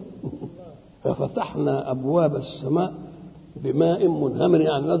ينفتح له. ففتحنا أبواب السماء بماء منهمر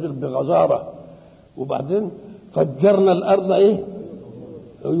يعني نزل بغزارة. وبعدين فجرنا الأرض ايه؟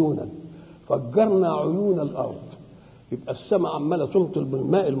 عيونا. فجرنا عيون الأرض، يبقى السماء عمالة تمطر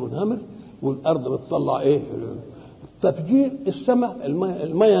بالماء المنهمر والأرض بتطلع ايه؟ تفجير السماء.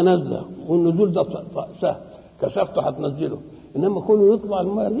 المية نازلة والنزول ده سهل، كثافته هتنزله. انما كونه يطلع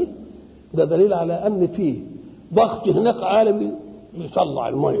المية دي ده دليل على ان فيه ضغط هناك عالمي يطلع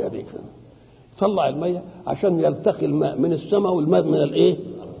المية دي كده. يطلع المية عشان يلتقي الماء من السماء والماء من الايه؟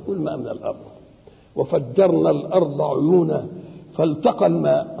 والماء من الارض. وفجرنا الارض عيونا فالتقى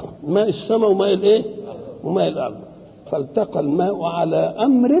الماء، ماء السماء وماء الايه؟ وماء الارض. فالتقى الماء على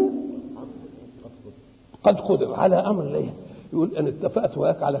امر قد قدر. على امر ليه؟ يقول انا اتفقت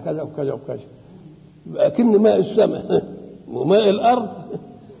وياك على كذا وكذا وكذا. لكن ماء السماء وماء الارض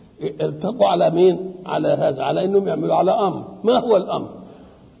التقوا على مين؟ على هذا، على انهم يعملوا على امر. ما هو الامر؟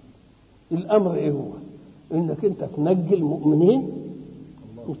 الامر ايه هو؟ انك انت تنجي المؤمنين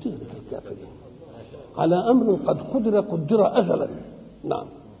وتهلك الكافرين. على امر قد قدر ازلا. نعم.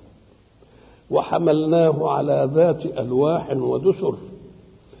 وحملناه على ذات الواح ودسر.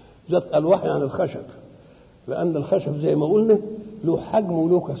 ذات الواح يعني الخشب، لان الخشب زي ما قلنا له حجم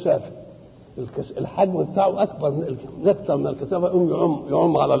وله كثافه. الحجم بتاعه اكثر من الكثافه،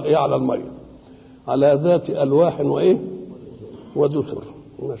 يعم على الايه؟ على الميه. على ذات الواح وايه؟ ودسر.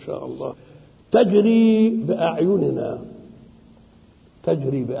 ما شاء الله. تجري باعيننا.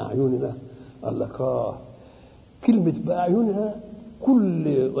 تجري بأعيننا. قال لك كلمة بأعيننا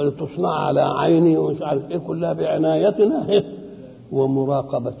كل تصنع على عيني ومش عارف ايه كلها بعنايتنا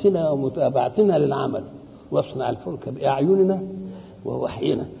ومراقبتنا ومتابعتنا للعمل. واصنع الفلك بأعيننا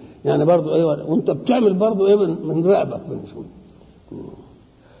ووحينا، يعني برضو ايه وانت بتعمل برضو ايه من رقبك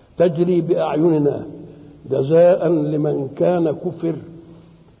تجري بأعيننا جزاء لمن كان كفر.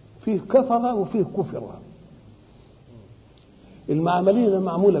 فيه كفر وفيه كفر. المعاملين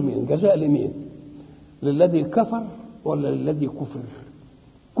معمولة مين؟ جزاء لمين؟ للذي كفر ولا للذي كفر؟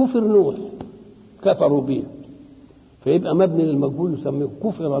 كفر نوح كفروا به فيبقى مبني للمجهول يسميه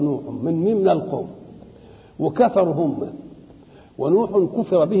كفر نوح من القوم، وكفروا هم، ونوح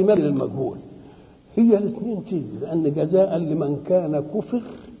كفر به مبني للمجهول. هي الاثنين تيجي لأن جزاء لمن كان كفر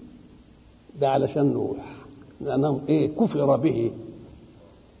ده علشان نوح لأنه كفر به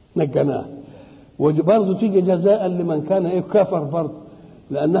نجناه، وبرضه تيجي جزاء لمن كان كفر برضه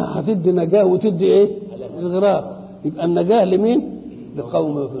لأنها هتدي نجاة وتدي إغراق. يبقى النجاة لمين؟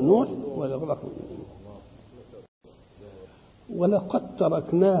 لقوم نوح والإغراق. ولقد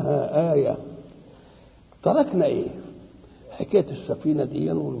تركناها آية. تركنا حكاية السفينة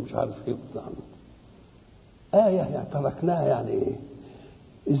دي ومش عارف آية يعني تركناها يعني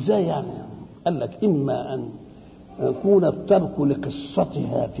إزاي يعني؟ قال لك إما أن يكون الترك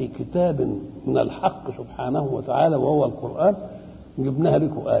لقصتها في كتاب من الحق سبحانه وتعالى وهو القرآن، جبناها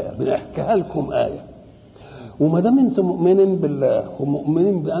لكم آية بنحكيها لكم آية، وما دام انتم مؤمنين بالله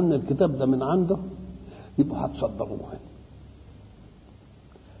ومؤمنين بأن الكتاب ده من عنده يبقوا هتصدقوها.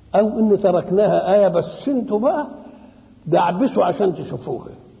 أو إن تركناها آية بس انتوا بقى دعبسوا عشان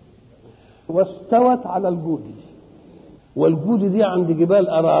تشوفوها. واستوت على الجودي، والجودي دي عند جبال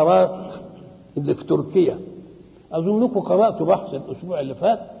أرارات اللي في تركيا. أظنكم قرأتوا بحث الأسبوع اللي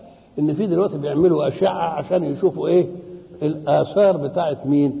فات إن في دلوقتي بيعملوا أشعة عشان يشوفوا الآثار بتاعت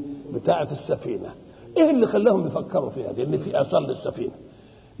مين؟ بتاعت السفينة. اللي خلاهم يفكروا فيها دي؟ إن في آثار للسفينة.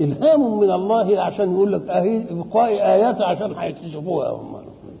 إلهام من الله عشان يقول لك إبقاء آيات عشان هيكتشفوها هم.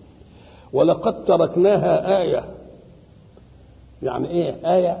 ولقد تركناها آية، يعني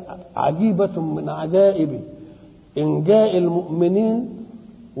آية عجيبة من عجائب إنجاء المؤمنين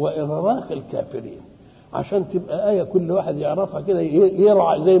وإغراق الكافرين، عشان تبقى آية كل واحد يعرفها كده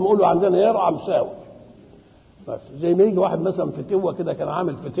يرعى، زي ما يقولوا عندنا يرعى مساوي. بس زي ما يجي واحد مثلا فتوة كده كان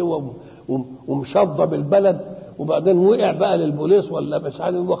عامل فتوة ومشضب البلد وبعدين وقع بقى للبوليس ولا مش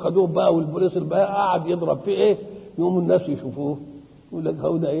عارف واخدوه بقى والبوليس بقى قاعد يضرب فيه يقوم الناس يشوفوه يقول لك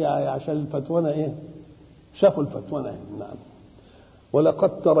هو ده عشان الفتوانة شافوا الفتوانة نعم.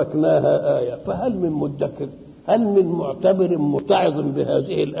 ولقد تركناها آية فهل من مدكر؟ هل من معتبر متعظ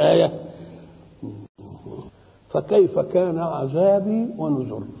بهذه الآية؟ فكيف كان عذابي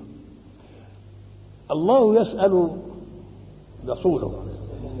ونذر. الله يسأل رسوله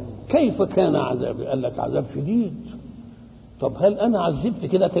كيف كان عذابي؟ قال لك عذاب شديد. طب هل أنا عذبت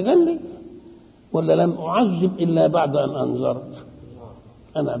كده تجلي ولا لم أعذب إلا بعد أن أنذرت؟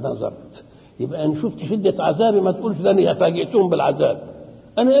 أنا نذرت. يبقى إن شفت شدة عذابي ما تقولش ده أنا فاجئتهم بالعذاب،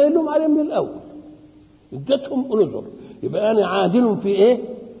 أنا قايل لهم عليه من الأول اديتهم نذر. يبقى أنا عادل في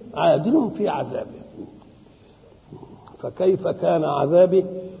عادل في عذابي. فكيف كان عذابي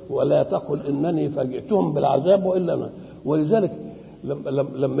ولا تقل إنني فاجئتهم بالعذاب وإلا أنا. ولذلك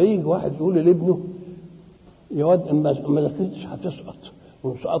لما يجي واحد يقول لابنه يا واد ما ذاكرتش هتسقط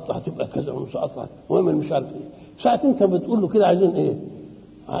ومسقط هتبقى كذا ومسقط ومن مش عارف ساعة انت بتقول له كده عايزين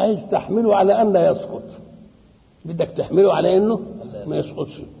عايز تحمله على ان لا يسقط، بدك تحمله على انه ما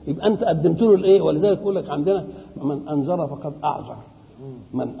يسقطش. يبقى انت قدمت له ولذلك يقول لك عندنا من انذر فقد اعذر.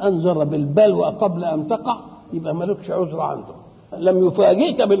 من انذر بالبلوى قبل ان تقع يبقى مالكش عذر عنده، لم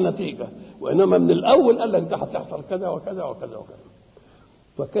يفاجئك بالنتيجه وانما من الاول قال لك ده هتحصل كذا وكذا وكذا وكذا.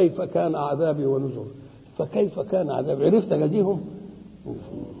 فكيف كان عذابي ونذر. فكيف كان عذابي؟ عرفت جزيهم.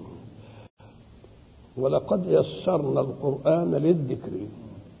 ولقد يسرنا القرآن للذكر.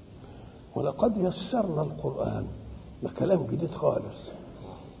 ولقد يسرنا القرآن ده كلام جديد خالص.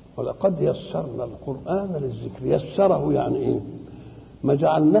 ولقد يسرنا القرآن للذكر. يسره يعني ما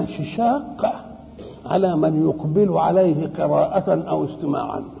جعلناهش شاق على من يقبل عليه قراءة أو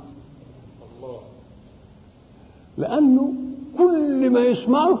استماعا، لأنه كل ما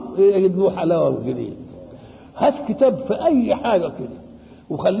يسمعه يجد له حلاوة جديد. هات كتاب في أي حاجة كده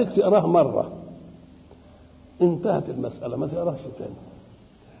وخليك تقراه مرة انتهت المسألة، ما تقراهش تاني.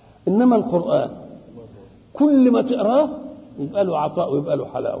 إنما القرآن كل ما تقراه يبقى له عطاء ويبقى له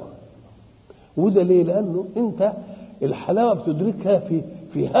حلاوة. وده ليه؟ لأنه أنت الحلاوة بتدركها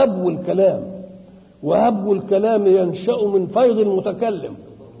في هبو الكلام، وهبو الكلام ينشأ من فيض المتكلم.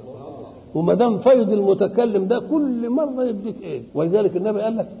 وما دام فيض المتكلم ده كل مره يديك ايه. ولذلك النبي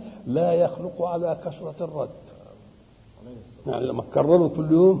قال لك لا يخلق على كثره الرد، يعني لما تكرره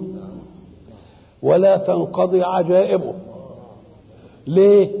كل يوم. ولا تنقضي عجائبه.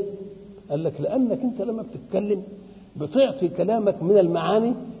 ليه؟ قال لك لانك انت لما بتتكلم بتعطي كلامك من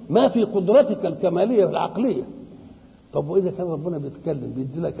المعاني ما في قدرتك الكماليه العقليه. طب واذا كان ربنا بيتكلم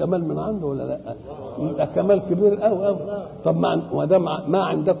بيدي لك كمال من عنده ولا لا؟ يبقى كمال كبير قوي. طب ما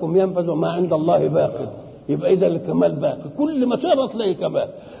عندكم ينفذ وما عند الله باقي، يبقى اذا الكمال باقي، كل ما تقرا تلاقي كمال.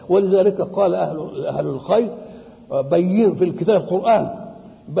 ولذلك قال اهل الخير بين في الكتاب القرآن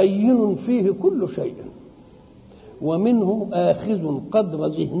بين فيه كل شيء ومنه آخذ قدر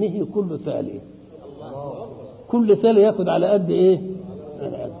ذهنه كل تالي. كل تالي ياخد على قد ايه؟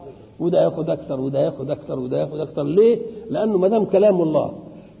 على قد. وده ياخد اكثر وده ياخد اكثر وده ياخد اكثر. ليه؟ لانه ما دام كلام الله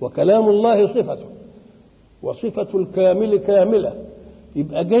وكلام الله صفته وصفة الكامل كاملة،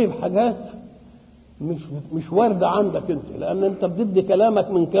 يبقى جايب حاجات مش واردة عندك انت، لان انت بتدي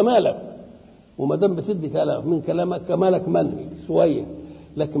كلامك من كمالك، وما دام بتدي كلامك من كلامك كمالك منهي شويه.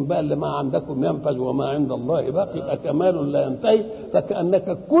 لكن بقى اللي ما عندكم ينفذ وما عند الله باقي، يبقى كمال لا ينتهي،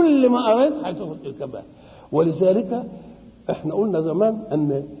 فكأنك كل ما قريت هتاخد الكمال. ولذلك احنا قلنا زمان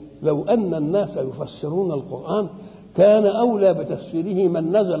ان لو ان الناس يفسرون القرآن كان اولى بتفسيره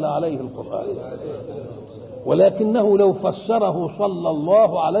من نزل عليه القرآن، ولكنه لو فسره صلى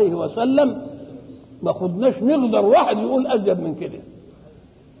الله عليه وسلم ما خدناش نقدر واحد يقول ازيد من كده.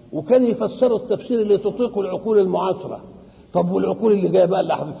 وكان يفسروا التفسير اللي تطيق العقول المعاصره. طب والعقول اللي جايه بقى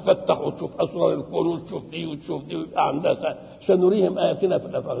اللي هتتفتح وتشوف اسرار الكون وتشوف دي وتشوف دي عندها سنريهم اياتنا في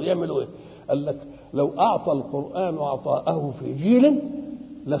الافاق، يعملوا ايه؟ قال لك لو اعطى القران عطاءه في جيل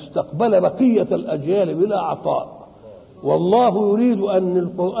لاستقبل بقيه الاجيال بلا عطاء. والله يريد ان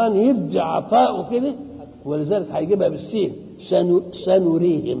القران يبدي عطاءه كده، ولذلك هيجيبها بالسين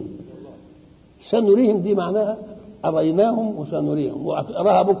سنريهم دي معناها أريناهم وسنريهم،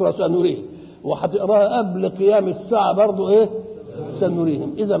 وهتقراها بكرة سنريهم، وهتقراها قبل قيام الساعة برضو إيه؟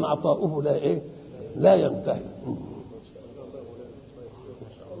 سنريهم. إذا عطاؤه لا إيه؟ لا ينتهي.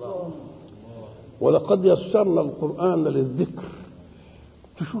 ولقد يسرنا القرآن للذكر.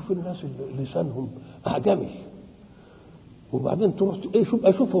 تشوف الناس اللي لسانهم أعجمي، وبعدين تروح إيه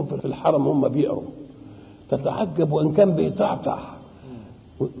أشوفهم في الحرم هم بيقروا تتعجب، وإن كان بيتعتع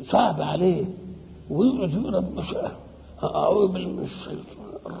صعب عليه ويقعد يقرا أعوذ بالله من الشيطان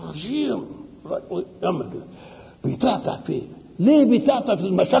الرجيم يعمل كده بيتعتع فيه. ليه بيتعتع في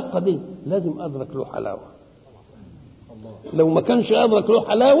المشقة دي؟ لازم أدرك له حلاوة. لو ما كانش أدرك له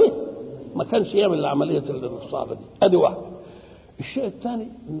حلاوة ما كانش يعمل العملية الصعبة دي. أدي واحدة. الشيء الثاني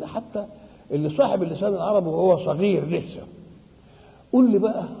إن حتى اللي صاحب اللسان العربي وهو صغير لسه، قول لي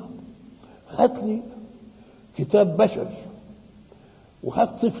بقى هات لي كتاب بشري وهات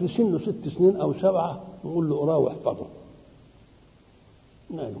طفل سنه 6 سنين أو 7 نقول له اقراه واحفظه،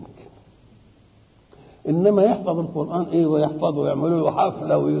 لا يمكن. انما يحفظ القران ايه ويحفظه ويعملوا له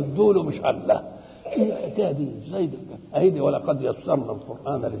حفله ويدوا له مش الله. ايه الحكايه دي؟ زي ده اهدي. ولقد يسرنا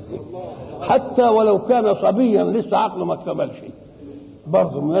القران للذكر حتى ولو كان صبيا لسه عقله ما اكتملش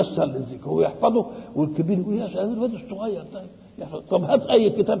برضه ميسر للذكر ويحفظه. والكبير يقول يا سلام الواد الصغير طب هات اي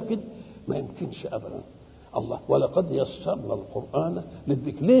كتاب كده، ما يمكنش ابدا. الله ولقد يسرنا القرآن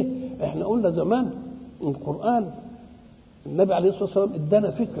للذكر. ليه؟ احنا قلنا زمان القرآن النبي عليه الصلاة والسلام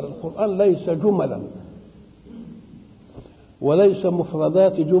ادانا فكر القرآن ليس جملا وليس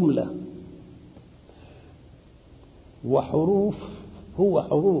مفردات جملة وحروف، هو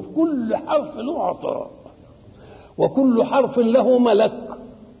حروف كل حرف له عطاء وكل حرف له ملك.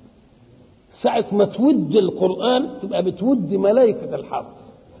 ساعة ما تود القرآن تبقى بتود ملائكة الحرف،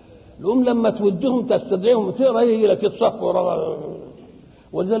 الأم لما تودهم تستدعيهم وتقرأ يجي لك الصف ورا.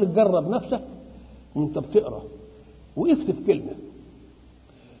 ولذلك جرب نفسك وانت بتقرأ وقفت في كلمة،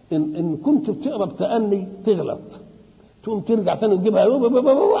 إن كنت بتقرأ بتأني تغلط تقوم ترجع تاني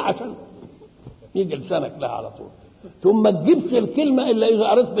وتجيبها عشان يجي لسانك لها على طول. ثم ما تجيبش الكلمة إلا إذا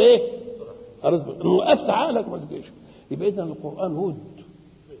قريت بإيه؟ قريت إن وقفت عقلك ما تجيش. يبقى إذا القرآن هود،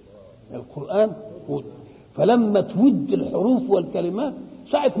 القرآن هود. فلما تود الحروف والكلمات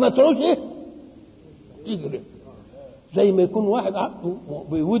ساعة ما تعوز ايه تجري، زي ما يكون واحد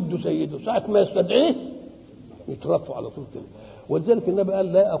بيود سيده ساعة ما يستدعيه يترفع على طول كده. ولذلك النبي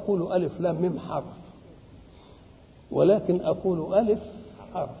قال لا أقول ألف لام ميم حرف ولكن أقول ألف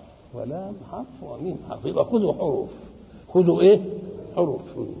حرف ولام حرف وميم حرف. يبقى خذوا حروف، خذوا ايه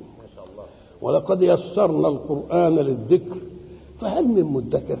حروف. ما شاء الله. ولقد يسرنا القرآن للذكر فهل من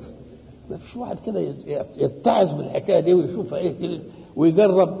مدكر؟ ما فيش واحد كده يتعظ بالحكاية دي ويشوفها ايه كده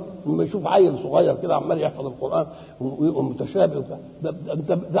ويجرب. لما يشوف عيل صغير كده عمال يحفظ القرآن ويبقى متشابه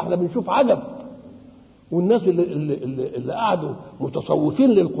ده احنا بنشوف عجب. والناس اللي قعدوا متصوفين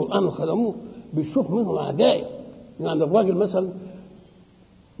للقرآن وخدموه بيشوف منهم عجائب. يعني الراجل مثلا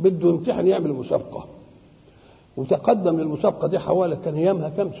بده يمتحن يعمل مسابقة وتقدم للمسابقة دي حوالي كان ايامها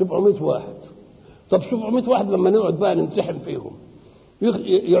كم 700 واحد. طب 700 واحد لما نقعد بقى نمتحن فيهم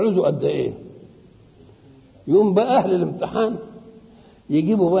يعوزوا قد ايه؟ يوم بقى اهل الامتحان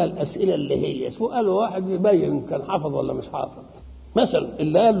يجيبوا بقى الاسئله اللي هي سؤال واحد يبين كان حافظ ولا مش حافظ. مثلا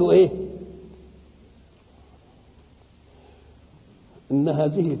اللي قال له ايه؟ ان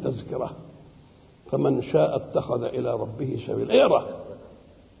هذه تذكره فمن شاء اتخذ الى ربه سبيلا. اقرا.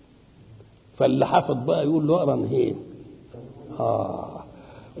 فاللي حافظ بقى يقول له اقرا هي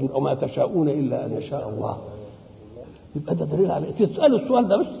وما تشاءون الا ان يشاء الله. يبقى ده دليل على تساله السؤال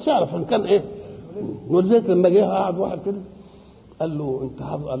ده بس تعرف ان كان ايه. ولذلك لما جه قعد واحد كده قال له انت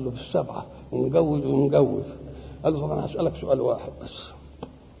حافظ؟ قال له بالسبعه ونجوز. قال له طب انا هسالك سؤال واحد بس.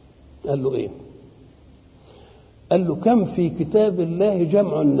 قال له ايه؟ قال له كم في كتاب الله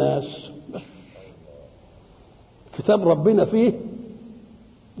جمع الناس؟ بس كتاب ربنا فيه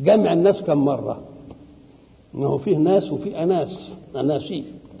جمع الناس كم مره؟ ما هو فيه ناس وفيه اناسي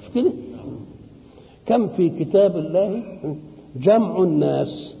مش كده؟ كم في كتاب الله جمع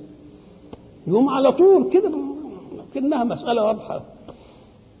الناس؟ يوم على طول كده كأنها مسألة واضحة.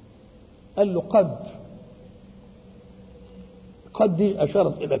 قال له قد دي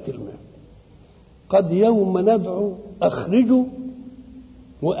أشارت إلى كلمة قد يوم ندعو أخرجوا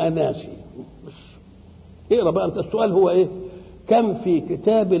وأناسي. اقرأ بقى أنت السؤال هو إيه؟ كم في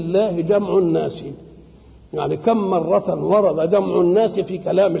كتاب الله جمع الناس؟ يعني كم مرة ورد جمع الناس في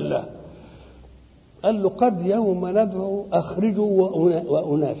كلام الله؟ قال له قد يوم ندعو أخرجوا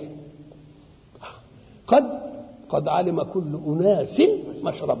وأناسي. قد علم كل أناس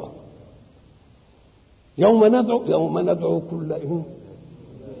مشربهم. يوم ندعو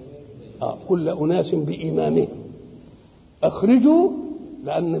كل أناس بإمامهم. أخرجوا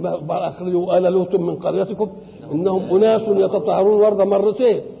لأن أخرجوا آل لوط من قريتكم إنهم أناس يتطهرون ورد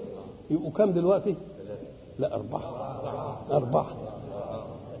مرتين. يبقوا كم دلوقتي؟ لا 4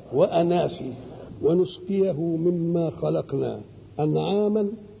 وأناسي ونسقيه مما خلقنا أنعاما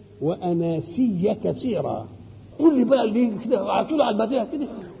وأناسيا كثيرا. قول لي بقى اللي كده على طول على البديهة كده.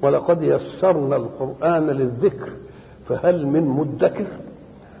 ولقد يسرنا القرآن للذكر فهل من مدكر.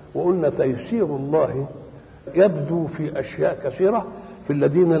 وقلنا تيسير الله يبدو في أشياء كثيرة. في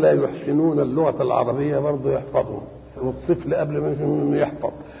الذين لا يحسنون اللغة العربية برضه يحفظون والطفل قبل ما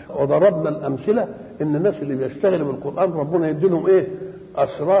يحفظ. وضربنا الأمثلة إن الناس اللي بيشتغلوا بالقرآن ربنا يديلهم إيه؟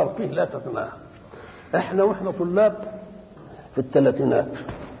 أسرار فيه لا تتناهى. وإحنا طلاب في الثلاثينات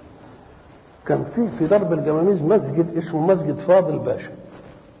كان في درب الجماميز مسجد اسمه مسجد فاضل باشا.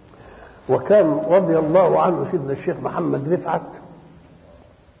 وكان رضي الله عنه سيدنا الشيخ محمد رفعت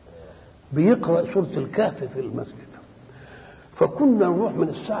بيقرأ سورة الكهف في المسجد. فكنا نروح من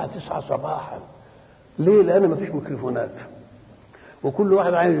الساعة 9 صباحا. ليه؟ لأن ما فيش ميكروفونات وكل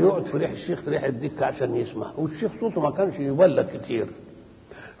واحد عايز يقعد في ريح الشيخ في ريح الدكة عشان يسمع. والشيخ صوته ما كانش يبلغ كتير.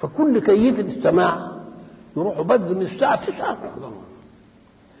 فكل كيفة السماع يروحوا بدري من الساعة 9.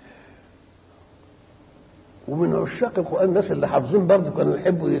 ومن عشاق القرآن الناس اللي حافظين برضه كانوا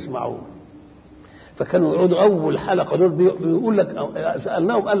يحبوا يسمعوه. فكانوا يقعدوا أول حلقة دول بيقول لك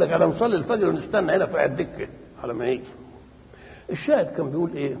سألناهم قال لك أنا نصلي الفجر ونستنى هنا في الدكة على ما يجي. الشاهد كان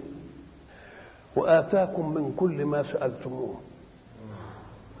بيقول إيه؟ وآتاكم من كل ما سألتموه.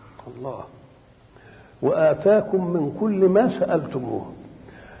 الله. وآتاكم من كل ما سألتموه.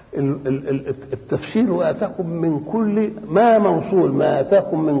 التفسير وآتاكم من كل ما موصول ما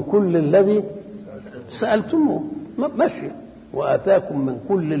آتاكم من كل الذي سألتموه ماشي. وآتاكم من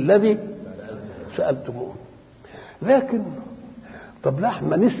كل الذي سألتموه. لكن طب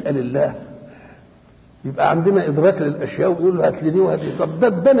لحما نسأل الله يبقى عندنا إدراك للأشياء ويقول له هات لي دي وهات لي. طب ده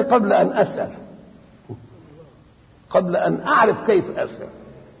اداني قبل أن أسأل قبل أن أعرف كيف أسأل.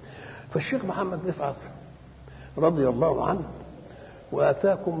 فالشيخ محمد رفعت رضي الله عنه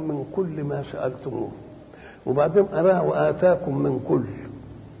وآتاكم من كل ما سألتموه وبعدين أراه وآتاكم من كل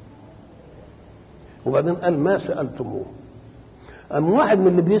وبعدين قال ما سألتموه. أم واحد من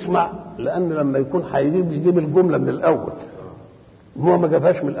اللي بيسمع لأن لما يكون يجيب الجملة من الأول هو ما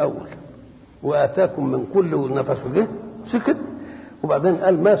جابهاش من الأول. وآتاكم من كل والنفس جه سكت وبعدين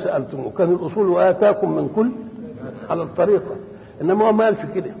قال ما سألتموه. كان الأصول وآتاكم من كل على الطريقة إنما هو ما قالش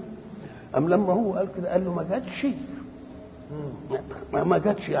كده. أم لما هو قال كده قال له ما جاتش ما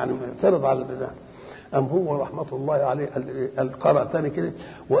جاتش يعني اعترض على البدع. أم هو رحمه الله عليه قرأ ثاني كده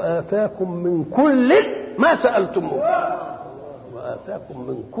وآتاكم من كل ما سألتموه. وآتاكم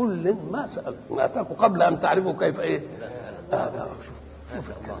من كل ما سألتم، آتاكم قبل أن تعرفوا كيف إيه. شوف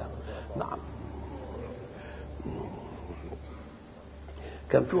الكلام. نعم.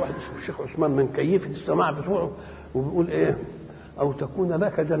 كان في واحد اسمه الشيخ عثمان من كيفة السماع بتوعه وبيقول إيه: أو تكون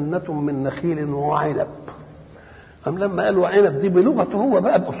لك جنة من نخيل وعنب. أم لما قال وعنب دي بلغته هو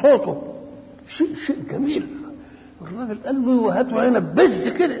بقى بصوته شيء جميل. الراجل قال له هاتوا عنب بز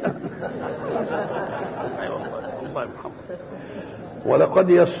كده. الله محمد. ولقد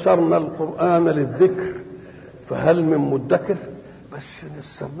يسرنا القرآن للذكر فهل من مدكر. بس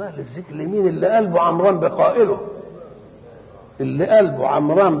يسرناه للذكر لمين؟ اللي قلبه عمران بقائله، اللي قلبه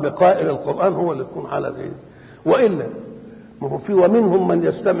عمران بقائل القرآن هو اللي يكون على زين. وإلا ما هو في ومنهم من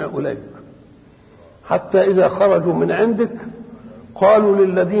يستمع إليك حتى إذا خرجوا من عندك قالوا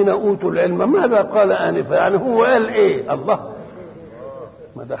للذين أوتوا العلم ماذا قال آنفا. يعني هو قال إيه؟ الله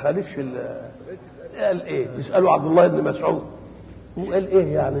ما دخلش قال إيه؟ يسألوا عبد الله بن مسعود هو قال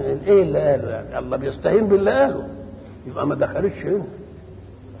إيه؟ يعني إيه اللي قاله؟ يعني الله بيستهين باللي قاله، يبقى ما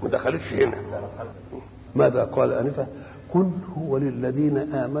دخلش هنا. ماذا قال آنفا؟ قل هو للذين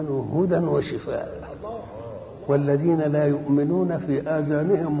آمنوا هدى وشفاء والذين لا يؤمنون في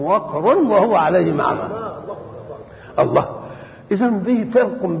آذانهم وقر وهو عليهم عمى. الله. إذن فيه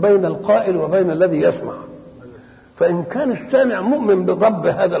فرق بين القائل وبين الذي يسمع. فإن كان السامع مؤمن برب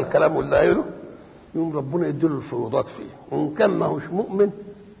هذا الكلام واللي قايله يوم ربنا يديله الفروضات فيه، وإن كان ما هوش مؤمن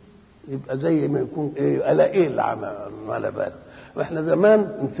يبقى زي ما يكون إيه ألا إيه اللي على باله. وإحنا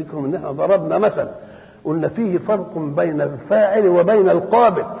زمان نفتكروا إن إحنا ضربنا مثل قلنا فيه فرق بين الفاعل وبين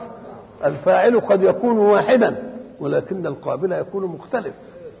القابل. الفاعل قد يكون واحدا ولكن القابل يكون مختلف.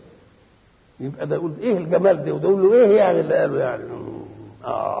 يبقى ده يقول ايه الجمال ده، وده يقول له ايه يعني اللي قاله يعني.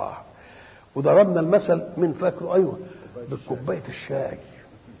 وضربنا المثل من فاكره ايوه بكوبايه الشاي.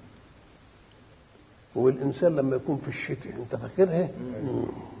 والانسان لما يكون في الشتاء انت فاكرها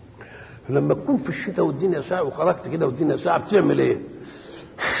لما تكون في الشتاء والدنيا ساعه وخرجت كده والدنيا ساعه بتعمل ايه؟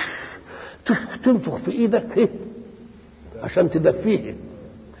 تنفخ في ايدك ايه عشان تدفيه.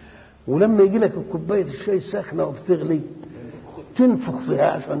 ولما يجي لك كوبايه الشاي ساخنه وبتغلي تنفخ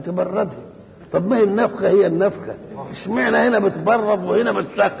فيها عشان تبردها. طب ما هي النفخه هي النفخه، اشمعنى هنا بتبرد وهنا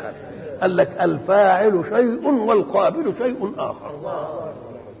بتسخن؟ قال لك الفاعل شيء والقابل شيء اخر.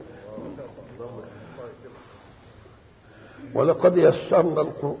 ولقد يسرنا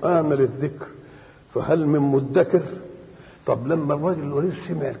القرآن للذكر فهل من مدكر. طب لما الراجل الوليد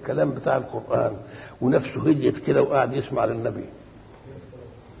سمع الكلام بتاع القرآن ونفسه هديت كده وقاعد يسمع للنبي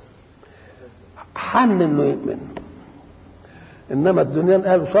حن انه يؤمن. انما الدنيا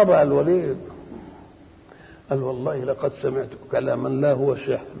قالوا صبع الوليد قال والله لقد سمعت كلاما لا هو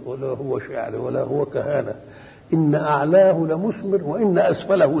سحر ولا هو شعر ولا هو كهانة، إن أعلاه لمثمر وإن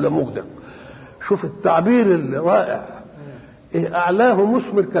أسفله لمغدق. شوف التعبير الرائع. إيه أعلاه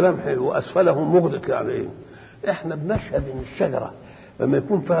مثمر كلام حلو وأسفله مغدق يعني إيه؟ إحنا بنشهد إن الشجرة لما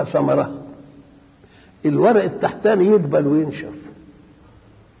يكون فيها ثمرة الورق التحتاني يدبل وينشف.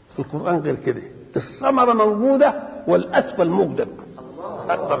 في القرآن غير كده، الثمرة موجودة والأسفل مغدق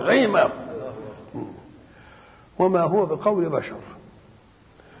أكثر غيمة. وما هو بقول بشر.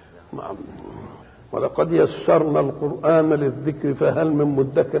 نعم. ولقد يسرنا القرآن للذكر فهل من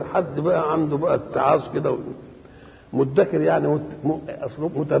مدكر. حد بقى عنده بقى اتعاظ كده مدكر يعني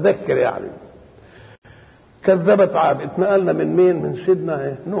متذكر يعني. كذبت عاد. اتنقلنا من مين؟ من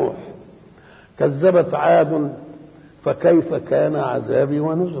سيدنا نوح. كذبت عاد فكيف كان عذابي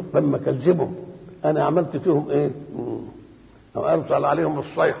ونذر. لما كذبهم انا عملت فيهم ايه؟ ارسل عليهم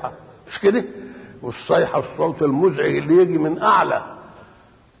الصيحه مش كده؟ والصيحه الصوت المزعج اللي يجي من اعلى،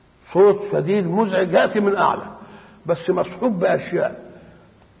 صوت شديد مزعج ياتي من اعلى بس مصحوب باشياء،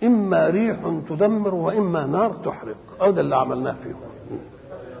 اما ريح تدمر واما نار تحرق. او ده اللي عملناه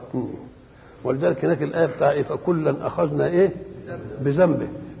فيهم. ولذلك هناك الايه بتاع ايه؟ فكلا اخذنا ايه؟ بذنبه.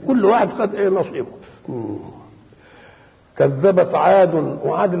 كل واحد خد ايه نصيبه. كذبت عاد.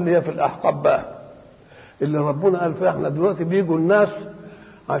 وعاد اللي هي في الاحقاب بقى اللي ربنا قال فيها احنا دلوقتي بيجوا الناس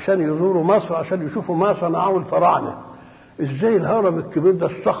عشان يزوروا مصر عشان يشوفوا ما صنعوا الفراعنه. ازاي الهرم الكبير ده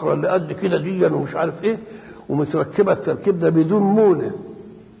الصخره اللي قد كده دي ومش عارف ايه ومتركبه التركيب ده بدون مونه.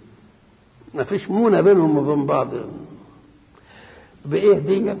 ما فيش مونه بينهم وبين بعض. بايه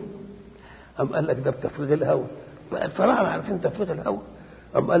دي؟ قام قال لك ده بتفريغ الهواء. بقى الفراعنه عارفين تفريغ الهواء.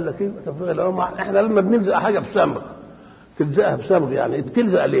 قام قال لك ايه تفريغ الهواء؟ احنا لما بنلزق حاجه بصمغ تلزقها بصمغ يعني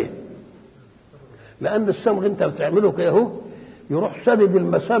بتلزق ليه؟ لان الصمغ انت بتعمله كده اهو يروح سدد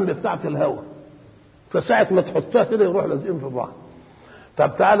المسام بتاعه الهواء، فساعه ما تحطها كده يروح لازقين في بعض.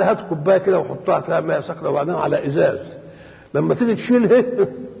 طب تعالى هات كوبايه كده وحطها فيها ماء سخنه وبعدين على ازاز، لما تيجي تشيلها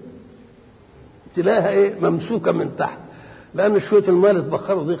تلاقيها ايه؟ ممسوكه من تحت. لان شويه الماء اللي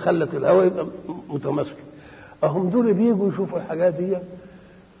اتبخروا دي خلت الهواء يبقى متماسك. اهم دول بيجوا يشوفوا الحاجات دي،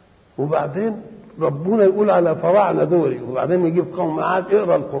 وبعدين ربنا يقول على فراعنه دوري، وبعدين يجيب قوم عاد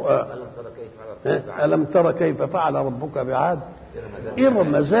اقرا القران. الم ترى كيف فعل ربك بعاد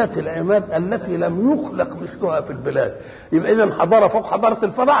إرم ذات العماد التي لم يخلق مثلها في البلاد. يبقى اذا حضاره فوق حضاره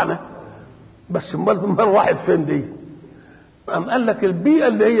الفراعنه، بس امال واحد فين دي؟ قام قال لك البيئه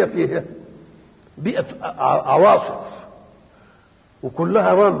اللي هي فيها بيئه عواصف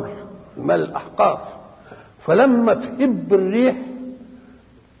وكلها رمل مال الاحقاف، فلما تهب الريح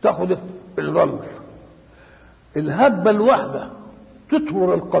تاخد الرمل، الهبه الواحده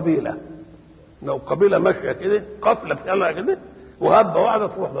تطمر القبيله. لو قبيله ماشيه كده قافله بتاعها كده وهبه واحده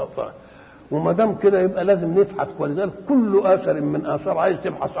تروح ضغطها، وما دام كده يبقى لازم نفحت. ولذلك كل اثر من اثار عايز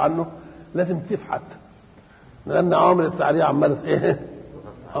تبحث عنه لازم تفحت، لان عوامل التعريه عماله ايه؟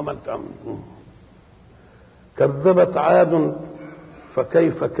 عملت كذبت عاد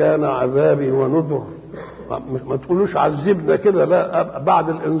فكيف كان عذابي ونذر. ما تقولوش عذبنا كده، لا، بعد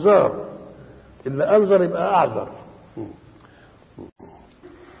الانذار، اللي انذر يبقى اعذر.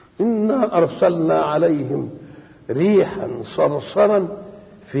 إنا أرسلنا عليهم ريحا صرصرا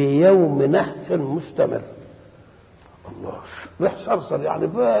في يوم نحس مستمر. الله، ريح صرصر يعني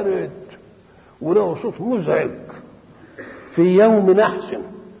بارد وله صوت مزعج في يوم نحس،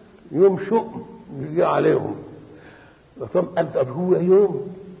 يوم شؤم يجي عليهم. طب هو يوم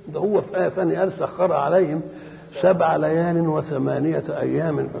ده، هو في آية ثانية قال سخر عليهم 7 ليال و8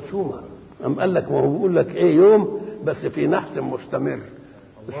 أيام حسوما. أم قال لك، ما هو بيقول لك إيه يوم بس في نحس مستمر،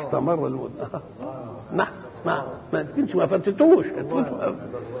 استمر المدة. نحس ما يمكنش ما فتتوش.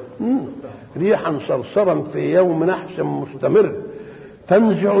 ريحا صرصرا في يوم نحس مستمر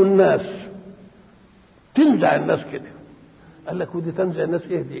تنزع الناس، تنزع الناس كده. قال لك ودي تنزع الناس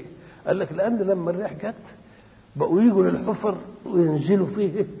ايه دي؟ قال لك لان لما الريح جت بقوا يجوا للحفر وينزلوا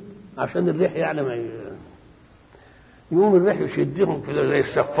فيه عشان الريح يعني ما يقوم الريح يشدهم كده زي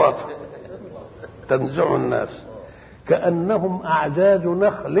الشفاطه. تنزع الناس كأنهم أعجاز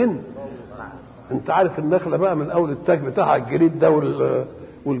نخل. انت عارف النخلة بقى من اول التاج بتاعها الجريد ده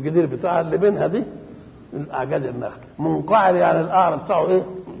والجدير بتاعها اللي بينها دي اعجاز النخل. منقعر يعني القعر بتاعه ايه؟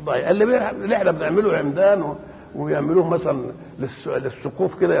 ضيق. اللي احنا بنعمله عمدان ويعملوه مثلا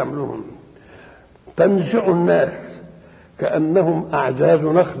للسقوف كده يعملوهم. تنزع الناس كأنهم أعجاز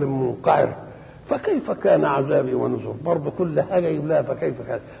نخل منقعر فكيف كان عذابي ونذر. برضه كل حاجة يجيب لها فكيف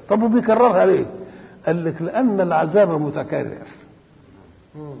كان. طب وبيكررها ليه؟ قال لك لأن العذاب متكرر،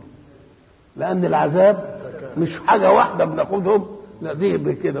 لأن العذاب مش حاجة واحدة بناخدهم، لا دي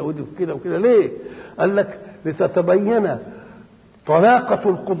بكده ودي بكده وكده. ليه؟ قال لك لتتبين طلاقة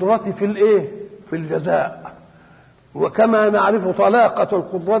القدرة في الايه؟ في الجزاء، وكما نعرف طلاقة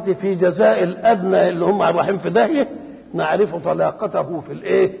القدرة في جزاء الأدنى اللي هم رايحين في داهية، نعرف طلاقته في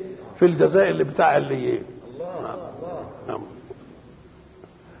الايه؟ في الجزاء اللي بتاع اللي ايه؟ نعم.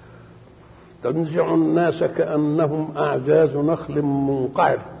 تنزع الناس كأنهم أعجاز نخل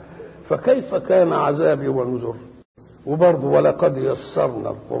منقعر فكيف كان عذابي ونذر. وبرضه ولقد يسرنا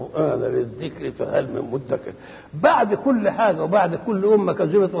القرآن للذكر فهل من مدكر. بعد كل حاجة وبعد كل أمة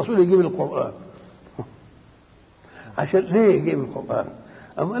كذبت رسول يجيب القرآن. عشان ليه يجيب القرآن؟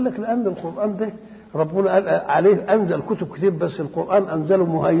 أما قال لك لأن القرآن ده ربنا قال عليه أنزل كتب كتير، بس القرآن أنزله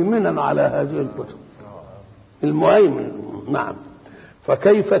مهيمنا على هذه الكتب. المهيمن. نعم.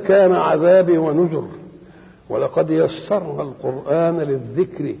 فكيف كان عذابي ونذر. ولقد يسرنا القرآن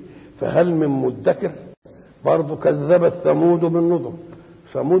للذكر فهل من مدكر. برضه كذبت ثمود بالنذر.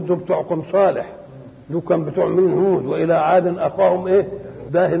 ثمود بتوعكم صالح، دول كان بتوع مين؟ هود. والى عاد اخاهم ايه؟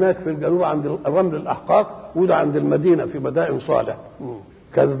 ده هناك في الجنوب عند الرمل الاحقاف، وده عند المدينه في مدائن صالح.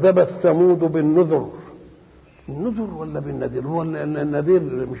 كذبت ثمود بالنذر. النذر ولا بالنذير؟ هو النذير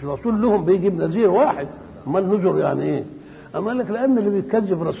مش رسول لهم بيجيب نذير واحد، اما النذر يعني ايه؟ اما قال لك لان اللي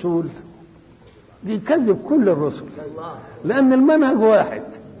بيكذب رسول بيكذب كل الرسل، لان المنهج واحد،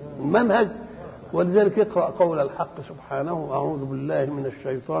 المنهج. ولذلك اقرأ قول الحق سبحانه: أعوذ بالله من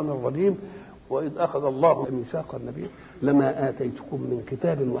الشيطان الرجيم وإذ أخذ الله ميثاق النبي لما آتيتكم من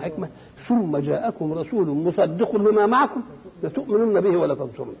كتاب وحكمة ثم جاءكم رسول مصدق لما معكم لتؤمنن به ولا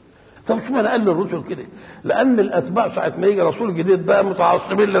تنصرون. طب شو أنا قال للرسل كده؟ لأن الأتباع ساعة ما يجي رسول جديد بقى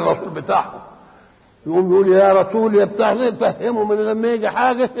متعصبين للرسول بتاعهم، يقوم يقول يا رسول يا بتاع، فهموا من لما يجي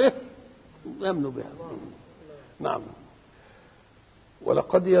حاجة يؤمنوا بها. نعم.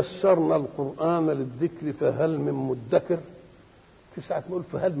 ولقد يسرنا القرآن للذكر فهل من مدكر. في ساعة نقول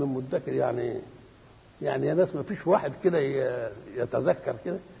فهل من مدكر يعني يا ناس ما فيش واحد كده يتذكر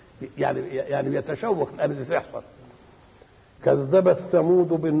كده، يعني يتشوق الآن اللي تحصل. كذبت ثمود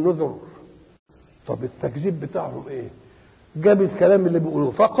بالنذر. طب التكذيب بتاعهم ايه؟ جاب الكلام اللي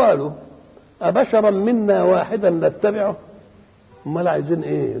بيقولوه فقالوا أبشرا منا واحدا نتبعه. امال عايزين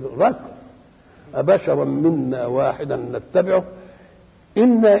ايه؟ رد. أبشرا منا واحدا نتبعه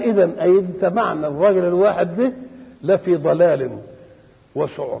إنا إذا أي اتبعنا الراجل الواحد ده لفي ضلال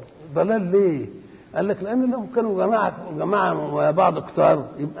وسعر. ضلال ليه؟ قال لك لأن لو كانوا جماعة وبعض كتار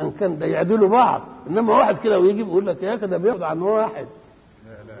يبقى إن كان ده يعدلوا بعض، إنما واحد كده ويجي يقول لك يا كده بياخد عن واحد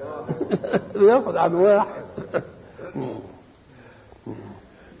بياخد عن واحد.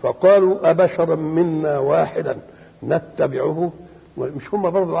 فقالوا أبشرا منا واحدا نتبعه. مش هم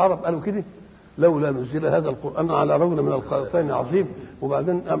برضو العرب قالوا كده لولا نزل هذا القرآن على رجل من القريتين عظيم،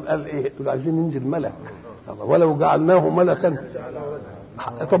 وبعدين قال ايه؟ عايزين ينزل ملك ولو جعلناه ملكا.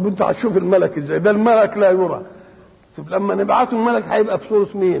 طب انتوا هتشوف الملك ازاي؟ ده الملك لا يرى. طب لما نبعثه الملك هيبقى في صورة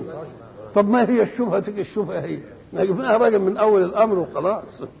مين؟ طب ما هي الشبهة؟ تيجي الشبهة هي جبناها راجل من اول الامر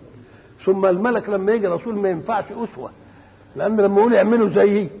وخلاص. ثم الملك لما يجي رسول ما ينفعش اسوة، لان لما يقول اعملوا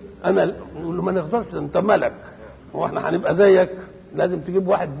زيي انا نقول له ما نقدرش، انت ملك واحنا هنبقى زيك، لازم تجيب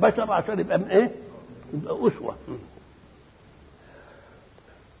واحد بشر عشان يبقى من ايه؟ يبقى اسوة.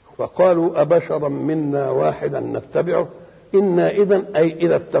 فقالوا أبشرا منا واحدا نتبعه إنا إذا أي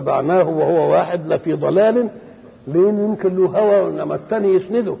إذا اتبعناه وهو واحد لفي ضلال، لين يمكن له هوى وإنما الثاني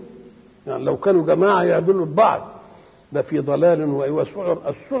يسنده، يعني لو كانوا جماعة يعدلوا ببعض لفي ضلال وسعر.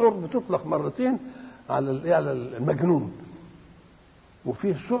 السعر بتطلق مرتين على المجنون،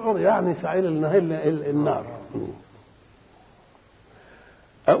 وفيه سعر يعني سعير النار.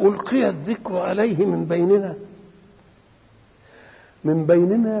 ألقي الذكر عليه من بيننا. من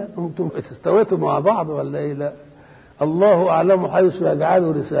بيننا انتم استويتوا مع بعض ولا ايه؟ لا، الله اعلم حيث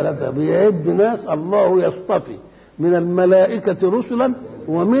يجعل رسالته. بيعد ناس الله يصطفي من الملائكة رسلا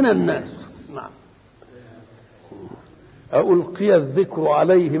ومن الناس. نعم. ألقي الذكر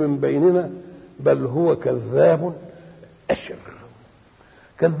عليه من بيننا بل هو كذاب أشر.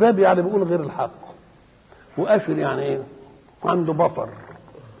 كذاب يعني بيقول غير الحق، وأشر يعني ايه؟ عنده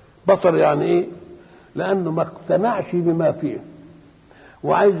بطر يعني ايه؟ لأنه ما اقتنعش بما فيه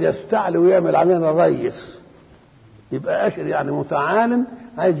وعايز يستعلي ويعمل علينا ريس، يبقى أشر يعني متعال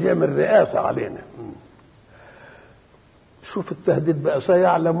عايز يعمل رئاسة علينا. شوف التهديد بقى،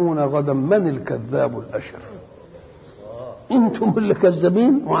 سيعلمون غدا من الكذاب الأشر. انتم اللي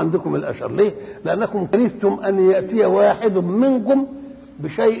كذابين وعندكم الأشر. ليه؟ لأنكم كرهتم أن يأتي واحد منكم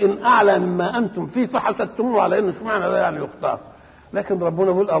بشيء أعلى مما أنتم فيه فحسدتموه على أنه اشمعنى ده يعني يختار. لكن ربنا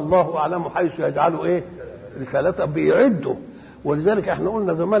يقول الله أعلم حيث يجعله ايه؟ رسالته. بيعده. ولذلك احنا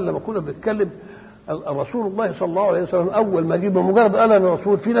قلنا زمان لما كنا بنتكلم رسول الله صلى الله عليه وسلم اول ما جيب مجرد قال انا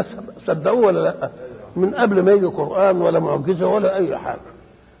رسول، في ناس صدقوه ولا لا؟ من قبل ما يجي قران ولا معجزه ولا اي حاجه.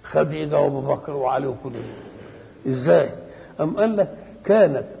 خديجه وابو بكر وعلي وكل ازاي؟ ام قال لك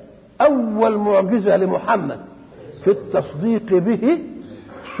كانت اول معجزه لمحمد في التصديق به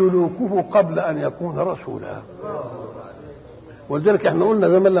سلوكه قبل ان يكون رسولا. ولذلك احنا قلنا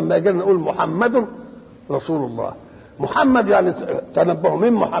زمان لما اجينا نقول محمد رسول الله، محمد يعني تنبهوا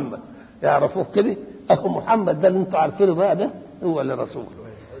من محمد يعرفوه كده، اهو محمد ده اللي انتوا عارفينه بقى ده هو اللي رسول.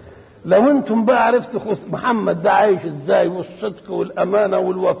 لو انتم بقى عرفتوا محمد ده عايش ازاي والصدق والامانه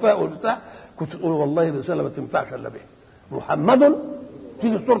والوفاء والبتاع، كنت تقولوا والله الرساله ما تنفعش الا به محمد.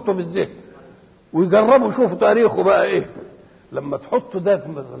 تيجي صورته في الذهن ويجربوا يشوفوا تاريخه بقى ايه. لما تحطوا ده في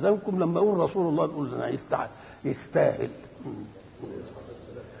مخزنكم لما اقول رسول الله تقول لنا يستاهل.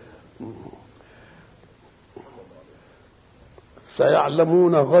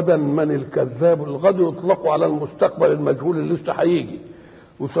 سيعلمون غدا من الكذاب. الغد يطلق على المستقبل المجهول اللي لسه هيجي،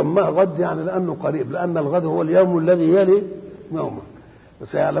 وسماه غد يعني لانه قريب، لان الغد هو اليوم الذي يلي يوما.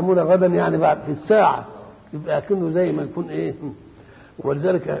 سيعلمون غدا يعني بعد في الساعه، يبقى اكنه زي ما يكون ايه.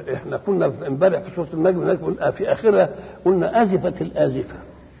 ولذلك احنا كنا امبارح في سوره النجم في اخرها قلنا ازفت الازفه،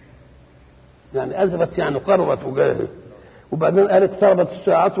 يعني ازفت يعني قربت وجاهه، وبعدين قال اقتربت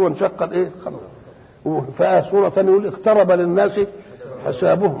الساعه وانشق الايه خلاص. وفي سورة ثانية يقول اقترب للناس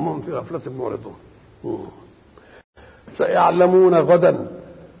حسابهم هم في غفلة معرضون. سيعلمون غدا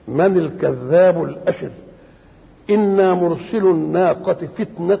من الكذاب الأشر إنا مرسل الناقة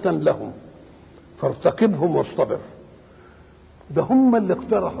فتنة لهم فارتقبهم واصطبر. ده هم اللي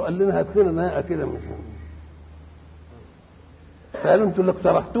اقترحوا، قال لنا هات لنا ناقة كده مثلا، فقالوا انتوا اللي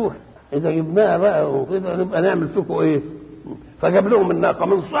اقترحتوها، إذا جبناها بقى وكده نبقى نعمل فيكم إيه؟ فجاب لهم الناقة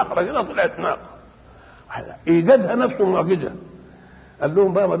من صخرة كده طلعت ناقة. ايجادها نفسه معجزه. قال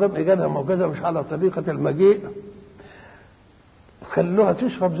لهم بقى ما دام ايجادها معجزه مش على طريقه المجيء، خلوها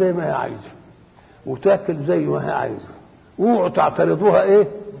تشرب زي ما هي عايزه وتاكل زي ما هي عايزه، اوعوا تعترضوها ايه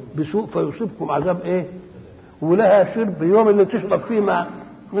بسوء فيصيبكم عذاب ايه. ولها شرب يوم اللي تشرب فيه ما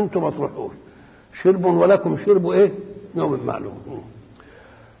انتم ما تروحوش، شرب ولكم شرب ايه يوم معلوم.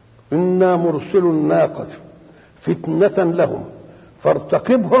 إنا مرسل الناقة فتنة لهم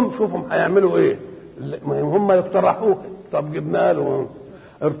فارتقبهم، شوفهم هيعملوا ايه، هم يقترحوه، طب جبنا لهم،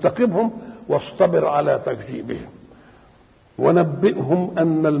 ارتقبهم واصطبر على تكذيبهم ونبئهم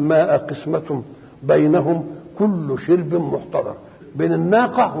أن الماء قسمة بينهم كل شرب محتضر. بين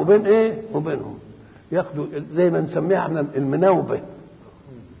الناقة وبين ايه وبينهم ياخدوا زي ما نسميها احنا المناوبة.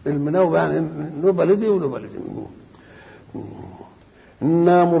 المناوبة يعني نوبة لدي ونوبة لدي.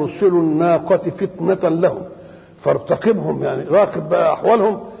 إنا مرسل الناقة فتنة لهم فارتقبهم، يعني راقب بقى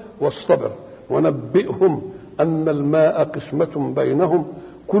أحوالهم واصطبر ونبئهم أن الماء قسمة بينهم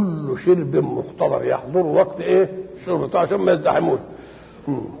كل شرب محتضر، يحضر وقت ايه الشرب عشان ما يزدحموش.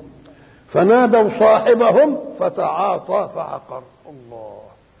 فنادوا صاحبهم فتعاطى فعقر. الله،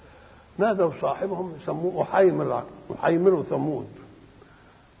 نادوا صاحبهم يسموه أحيمر ثمود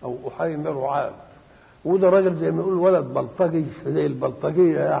أو أحيمر عاد، وده راجل زي ما يقول ولد بلطجي زي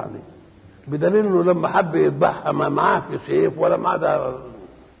البلطجية يعني، بدليل انه لما حب يذبحها ما معاه سيف ولا معاه، ده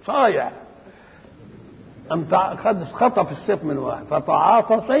صايع، انت خطف السيف من واحد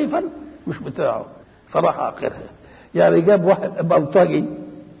فتعاطى سيفا مش بتاعه فراح عاقرها، يعني جاب واحد بلطجي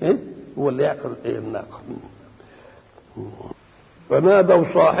هو اللي يعقل الناقة. فنادوا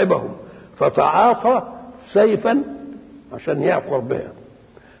صاحبهم فتعاطى سيفا عشان يعقر بها،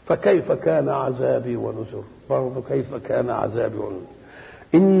 فكيف كان عذابي ونذر. برضه كيف كان عذابي ونذر.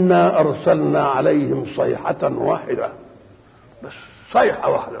 إنا أرسلنا عليهم صيحة واحدة، بس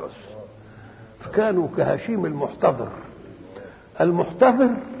صيحة واحدة بس، فكانوا كهشيم المحتضر. المحتضر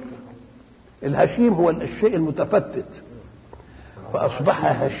الهشيم هو الشيء المتفتت،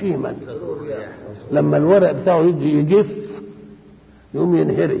 فأصبح هشيما، لما الورق بتاعه يجي يجف يقوم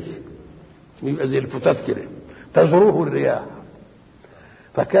ينهري يبقى زي الفتات كده تزروه الرياح،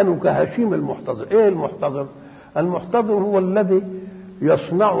 فكانوا كهشيم المحتضر. ايه المحتضر؟ المحتضر هو الذي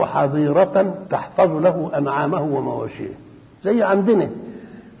يصنع حظيرة تحفظ له أنعامه ومواشيه، زي عندنا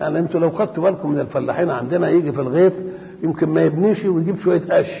يعني. انتوا لو خدتوا بالكم من الفلاحين عندنا، يجي في الغيط يمكن ما يبنيش ويجيب شوية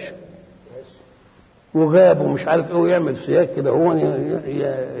هش وغاب ومش عارف ايه ويعمل سياج كده هو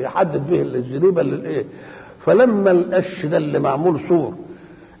يحدد به الزريبة للايه، فلما القش ده اللي معمول سور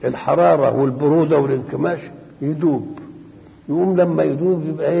الحرارة والبرودة والانكماش يدوب، يقوم لما يدوب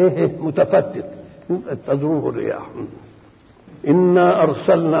يبقى ايه متفتت، تذروه الرياح. إنا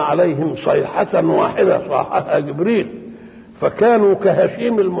أرسلنا عليهم صيحة واحدة صاحها جبريل فكانوا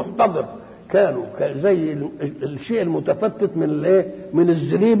كهشيم المحتضر، كانوا زي الشيء المتفتت من الايه من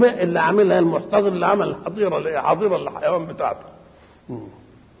الزريبة اللي عاملها المحتضر اللي عمل الحظيرة الحيوان بتاعته.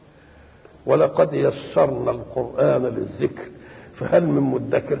 ولقد يسرنا القرآن للذكر فهل من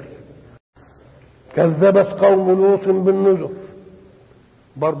مدكر. كذبت قوم لوط بالنذر،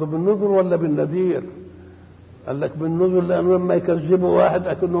 برضه بالنذر ولا بالنذير؟ قال لك بالنذر لأنه لما يكذبوا واحد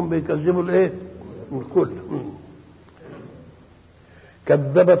أكنهم بيكذبوا الايه الكل.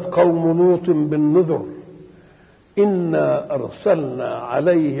 كذبت قوم لوط بالنذر إنا أرسلنا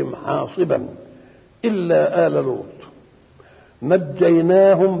عليهم حاصبا إلا آل لوط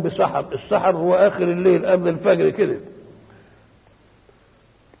نجيناهم بسحر. السحر هو آخر الليل قبل الفجر كده،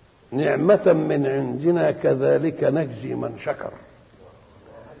 نعمة من عندنا كذلك نجزي من شكر.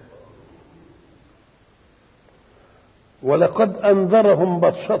 ولقد أنذرهم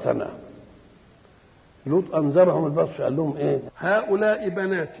بطشتنا، لوط أنذرهم البطش، قال لهم إيه؟ هؤلاء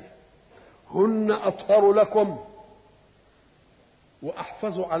بناتي هن أطهر لكم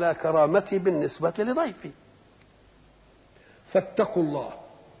وأحفظ على كرامتي بالنسبة لضيفي، فاتقوا الله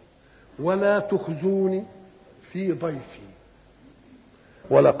ولا تخزوني في ضيفي.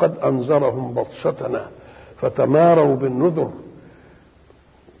 ولقد أنذرهم بطشتنا فتماروا بالنذر.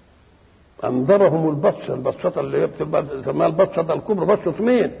 أنذرهم البطشة اللي هي بتسمى البطشة الكبرى. بطشة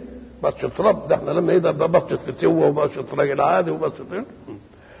مين؟ بطشة رب، ده احنا لما يبقى بطشة فتوة وبطشة راجل عادي وبطشة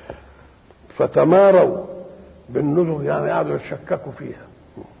فتماروا بالنذر، يعني قعدوا يشككوا فيها.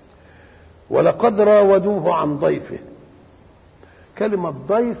 ولقد راودوه عن ضيفه. كلمة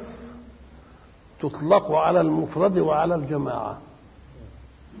ضيف تطلق على المفرد وعلى الجماعة.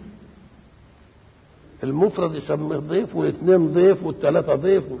 المفرد يسميه ضيف والاثنين ضيف والثلاثة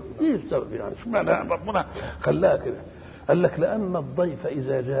ضيف، ايه السبب يعني؟ اشمعنى ربنا خلاها كده؟ قال لك لأن الضيف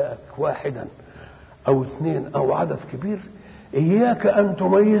إذا جاءك واحدا أو اثنين أو عدد كبير إياك أن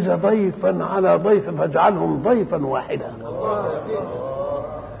تميز ضيفا على ضيف فاجعلهم ضيفا واحدا،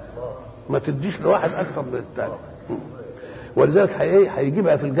 ما تديش لواحد أكثر من الثاني. ولذلك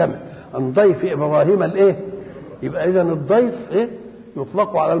هيجيبها في الجمع عن ضيف إبراهيم الإيه؟ يبقى إذن الضيف إيه؟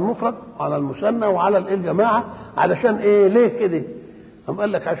 يطلق على المفرد على المثنى وعلى الجماعة. علشان إيه؟ ليه كده؟ قام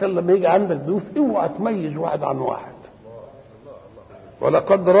قال لك عشان لما يجي عندك ضيوف اوعى تميز واحد عن واحد،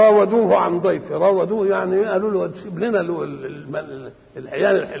 ولقد راودوه عن ضيفه. راودوه يعني قالوا له سيب لنا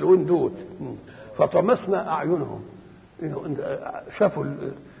العيال الحلوين دول. فطمسنا اعينهم، شافوا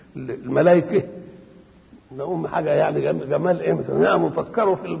الملائكه نقوم حاجه يعني جمال امتى نقوم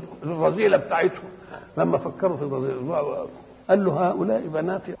فكروا في الرذيله بتاعتهم. لما فكروا في الرذيله قال له هؤلاء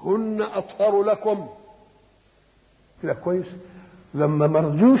بناتي هن اطهر لكم. كده كويس. لما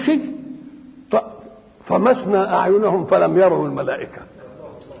مرجوش طمسنا اعينهم فلم يروا الملائكه.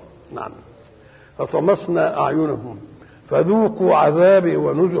 نعم. فطمسنا اعينهم فذوقوا عذابي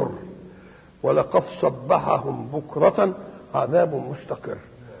ونذر ولقد صبحهم بكرة عذاب مستقر.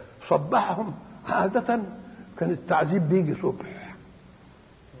 صبحهم عادة كان التعذيب بيجي صبح.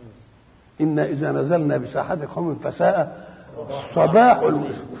 إنا إذا نزلنا بساحة قوم فساء صباح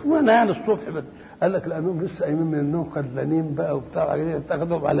المسلمين. يعني الصبح قال لك لأنهم لسه قايمين من النوم خدلانين بقى وبتاع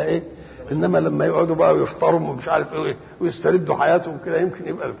تاخدهم على إيه. إنما لما يقعدوا بقى ويفطروا ومش عارف إيه ويستردوا حياتهم كده يمكن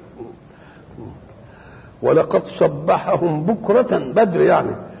يبقى. ولقد صبحهم بكرة بدر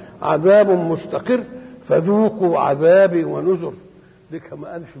يعني عذاب مستقر فذوقوا عذابي ونذر. دي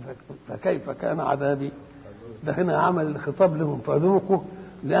كما قالش فكيف كان عذابي. ده هنا عمل الخطاب لهم فذوقوا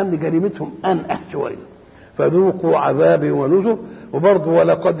لأن جريمتهم أنقح شوية. فذوقوا عذابي ونذر. وبرضه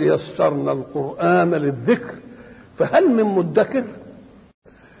ولقد يسرنا القرآن للذكر فهل من مدكر.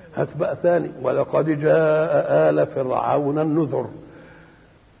 هات بقى ثاني ولقد جاء آل فرعون النذر.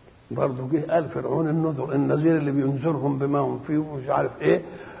 برضه جه آل فرعون النذر النذير اللي بينذرهم بما هم فيه ومش عارف ايه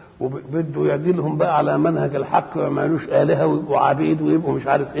وبده يعدلهم بقى على منهج الحق وما يعملوش آلهة ويبقوا عبيد ويبقوا مش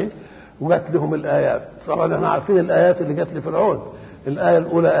عارف ايه. وجات لهم الآيات. طبعا احنا عارفين الآيات اللي جات لفرعون. الآية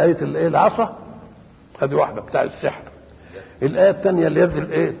الأولى آية الايه العصا هذه واحدة بتاع السحر. الآية الثانية اليد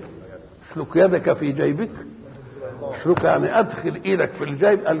الايه اسلك يدك في جيبك. اسلك يعني ادخل ايدك في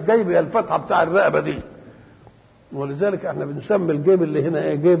الجيب. الجيب هي الفتحة بتاع الرقبة دي. ولذلك احنا بنسمي الجيب اللي هنا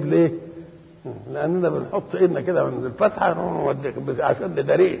ايه جيب ليه؟ لاننا بنحط ايدنا كده من الفتحه عشان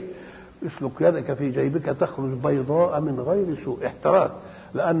نداريه. اسلك يدك في جيبك تخرج بيضاء من غير سوء. احتراز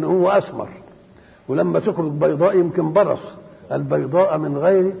لانه هو اسمر ولما تخرج بيضاء يمكن برص. البيضاء من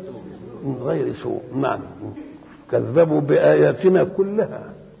غير سوء. نعم. كذبوا باياتنا كلها.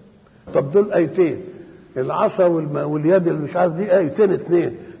 طب دول ايتين العصا واليد اللي مش عارف دي ايتين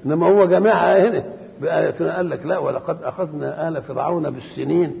اثنين انما هو جماعه هنا بآياتنا. قال لك لا ولقد أخذنا آل فرعون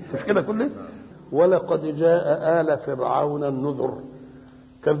بالسنين. مش كده كله. ولقد جاء آل فرعون النذر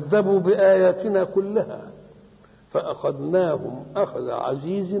كذبوا بآياتنا كلها فأخذناهم أخذ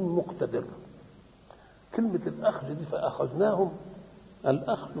عزيز مقتدر. كلمة الأخذ دي فأخذناهم.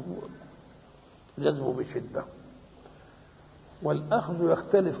 الأخذ هو جذب بشدة والأخذ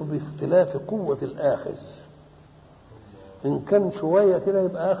يختلف باختلاف قوة الآخذ. إن كان شوية كده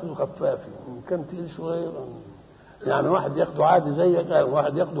يبقى أخذه خفافي. إن كان تقيل شوية يعني واحد ياخده عادي زيك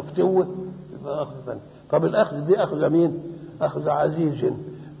واحد ياخده فتوة يبقى أخذ ثاني. طب الأخذ دي أخذ مين؟ أخذ عزيز.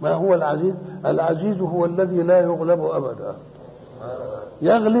 ما هو العزيز؟ العزيز هو الذي لا يغلب أبدا.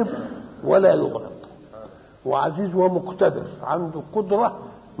 يغلب ولا يغلب. وعزيز ومقتدر عنده قدرة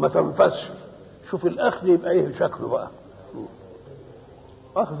ما تنفسش. شوف الأخذ يبقى إيه شكله بقى.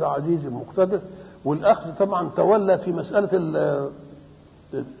 أخذ عزيز مقتدر. والأخذ طبعا تولى في مسألة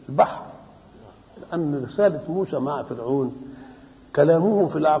البحر لأن رسالة موسى مع فرعون كلامه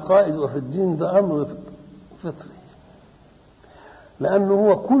في العقائد وفي الدين ده أمر فطري لأنه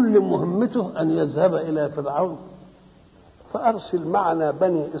هو كل مهمته أن يذهب إلى فرعون فأرسل معنا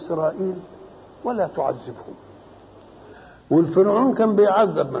بني إسرائيل ولا تعذبهم. والفرعون كان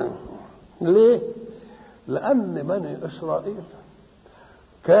بيعذب منهم. ليه؟ لأن بني إسرائيل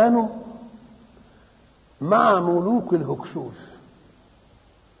كانوا مع ملوك الهكسوس.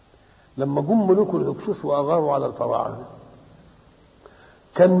 لما جم ملوك الهكسوس واغاروا على الفراعنه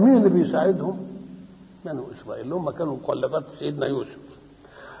كان مين اللي بيساعدهم؟ بنو اسرائيل اللي هم كانوا مخلفات سيدنا يوسف.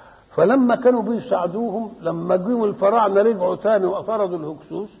 فلما كانوا بيساعدوهم لما جم الفراعنه رجعوا تاني وافرضوا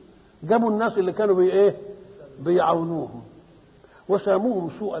الهكسوس جابوا الناس اللي كانوا بيعاونوهم وساموهم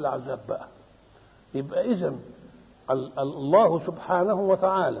سوء العذاب بقى. يبقى اذا الله سبحانه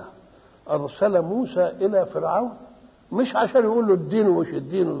وتعالى أرسل موسى إلى فرعون مش عشان يقول له الدين ومش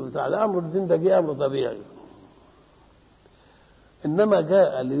الدين بتاع الأمر. الدين ده جه أمر طبيعي. إنما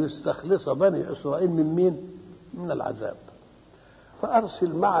جاء ليستخلص بني إسرائيل من مين؟ من العذاب.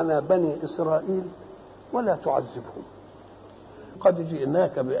 فأرسل معنا بني إسرائيل ولا تعذبهم قد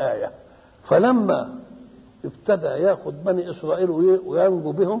جئناك بآية. فلما ابتدى ياخذ بني إسرائيل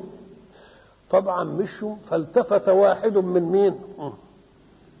وينجو بهم طبعا مشوا فالتفت واحد من مين؟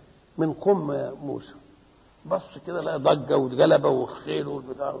 من قوم موسى. بص كده لقى ضجه وجلبه وخيل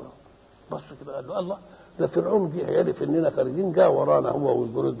والبتاع. بص كده قال له الله ده فرعون جه يعرف اننا خارجين، جاء ورانا هو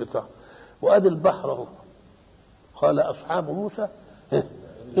والجنود بتاعه، وادي البحر اهو. قال اصحاب موسى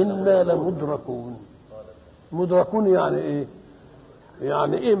انا لمدركون. مدركون يعني ايه؟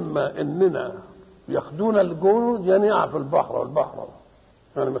 يعني اما اننا ياخدونا الجنود يعني يقع في البحر، والبحر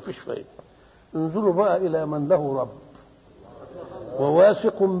يعني ما فيش فايده. انظروا بقى الى من له رب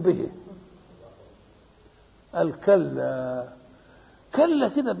وواثق به. الكلا كلا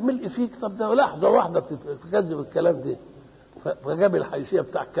كده بملء فيك. طب ده لحظه واحده تكذب الكلام ده، فجاب الحيثيه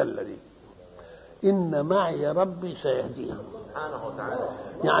بتاع كلا دي. ان معي ربي سيهدين سبحانه وتعالى،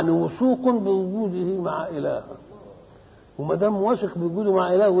 يعني وثوق بوجوده مع اله. وما دام واثق بوجوده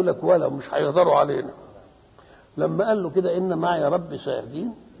مع اله يقول لك ولا مش هيقدروا علينا. لما قال له كده ان معي ربي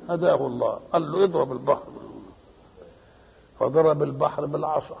سيهدين هداه الله، قال له اضرب البحر، فضرب البحر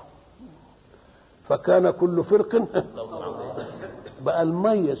بالعصا فكان كل فرق بقى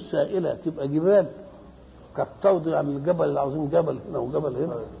الميه السائله تبقى جبال كالتوضع عن الجبل العظيم، جبل هنا وجبل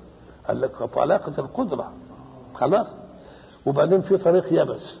هنا. قال لك طلاقه القدره خلاص. وبعدين في طريق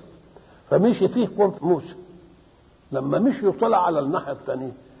يبس فمشي فيه قوم موسى، لما مشي وطلع على الناحيه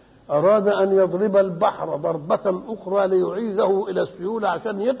الثانيه اراد ان يضرب البحر ضربه اخرى ليعيده الى السيوله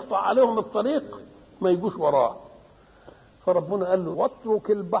عشان يقطع عليهم الطريق ما يجوش وراه. فربنا قال له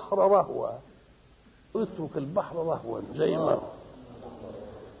واترك البحر رهوا، اترك البحر رهوا زي ما هو،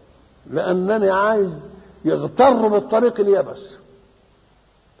 لانني عايز يغتر بالطريق اليبس،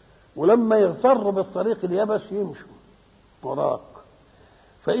 ولما يغتر بالطريق اليبس يمشوا وراك.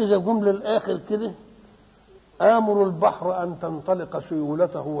 فاذا جم للاخر كده امر البحر ان تنطلق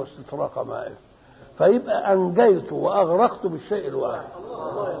سيولته واستطراق مائه، فيبقى انجيته واغرقته بالشيء الواحد.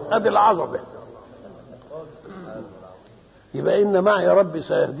 ادي العظمه. يبقى ان معي ربي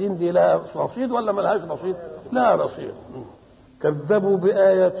سيهدين دي لها رصيد ولا ما لهاش رصيد؟ لا رصيد. كذبوا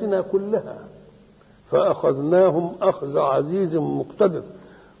باياتنا كلها فاخذناهم اخذ عزيز مقتدر.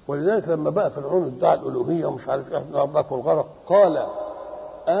 ولذلك لما بقى فرعون ادعى الالوهيه ومش عارف احنا ربك والغرق، قال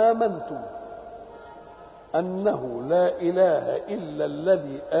امنتم انه لا اله الا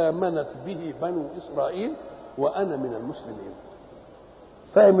الذي امنت به بنو اسرائيل وانا من المسلمين.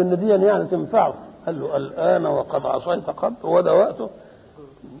 فاهم ان دي يعني تنفعه. قال له الان وقد عصيت قبل وده وقته.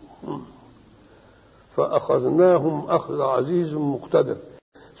 فاخذناهم اخذ عزيز مقتدر.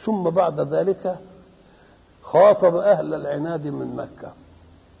 ثم بعد ذلك خاطب اهل العناد من مكه،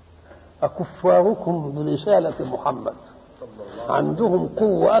 اكفاركم برساله محمد عندهم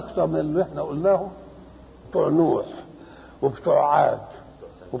قوه اكثر من اللي احنا قلناهم؟ بتوع نوح وبتوع عاد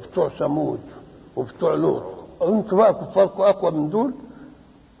وبتوع ثمود وبتوع لوط، انتوا بقى كفاركم اقوى من دول؟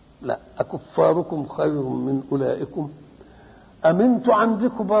 لا. اكفاركم خير من اولئكم امنتوا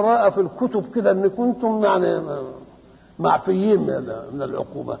عندكم براءه في الكتب كده ان كنتم يعني معفيين من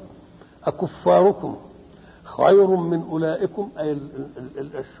العقوبه. اكفاركم خير من اولئكم اي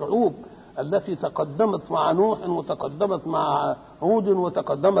الشعوب التي تقدمت مع نوح وتقدمت مع هود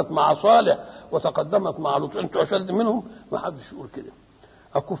وتقدمت مع صالح وتقدمت مع لوط، انتوا اشد منهم؟ ما حدش يقول كده.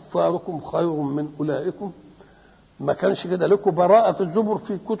 اكفاركم خير من اولئكم؟ ما كانش كده لكم براءة الزبر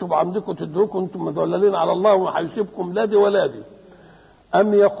في كتب عندكم تدركوا انتم مدللين على الله وما هيسيبكم لا دي ولا دي؟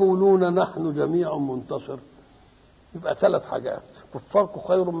 ام يقولون نحن جميع منتصر؟ يبقى ثلاث حاجات. كفاركم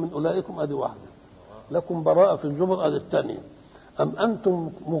خير من اولئكم ادي واحده، لكم براءة في الزبر ادي الثانيه، ام انتم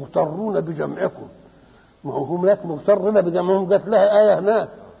مغترون بجمعكم؟ ما هو هناك مغترون بجمعهم، جات لها ايه هناك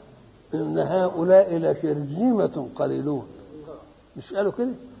ان هؤلاء لشرذمة قليلون، مش قالوا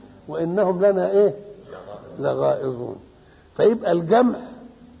كده؟ وانهم لنا ايه؟ لغائظون. فيبقى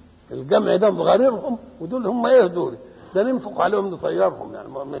الجمع ده غريرهم، ودول هم ايه دول؟ ده ننفق عليهم نطيرهم يعني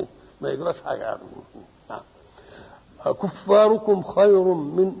ما يجراش حاجه يعني. كفاركم خير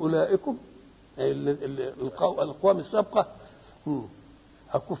من اولئكم الأقوام السابقة.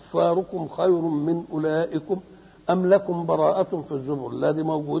 أكفاركم خير من أولئكم أم لكم براءة في الزبر؟ لا دي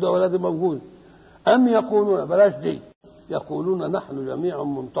موجودة ولا دي موجودة. أم يقولون بلاش دي، يقولون نحن جميع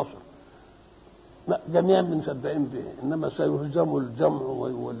منتصر. لا جميعا مصدقين به، إنما سيهزم الجمع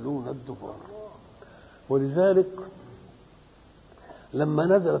ويولون الدبر. ولذلك لما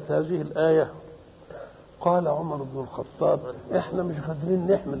نزلت هذه الآية قال عمر بن الخطاب احنا مش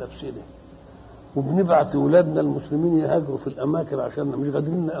قادرين نحمي نفسنا وبنبعث اولادنا المسلمين يهاجروا في الاماكن عشان مش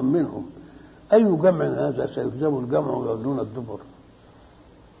قادرين نامنهم، اي جمع هذا سيهزم الجمع ويولون الدبر؟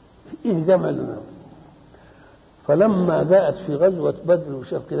 ايه جمع لنا؟ فلما جاءت في غزوه بدر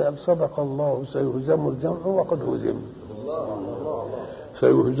وشاف كده قال صدق الله سيهزم الجمع وقد هزم.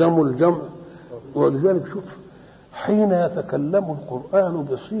 سيهزم الجمع. ولذلك شوف حين يتكلم القران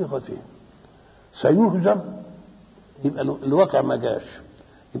بصيغته سيهزم يبقى الواقع ما جاش،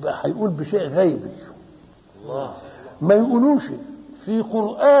 يبقى هيقول بشيء غيبي ما يقولوش في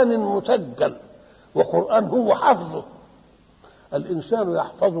قرآن مسجل وقرآن هو حفظه. الإنسان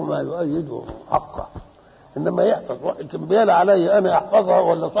يحفظ ما يؤيده حقه، إنما يحفظ الكمبيال علي أنا أحفظها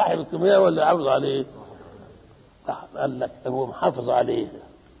ولا صاحب الكمبيال ولا يحفظ عليه؟ قال لك هو محافظ عليه.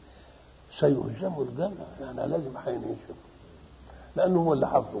 سيهزم الجمع يعني لازم هينهزم، لأنه هو اللي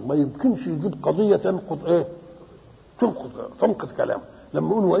حفظه. ما يمكنش يجيب قضية تنقض إيه؟ تنقض كلامه. لما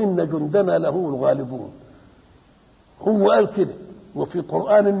يقول وإن جندنا له الغالبون، هو قال كده وفي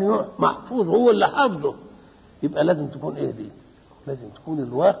قرآن محفوظ هو اللي حافظه، يبقى لازم تكون إيه دي؟ لازم تكون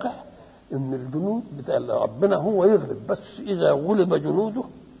الواقع إن الجنود بتاع ربنا هو يغلب، بس إذا غلب جنوده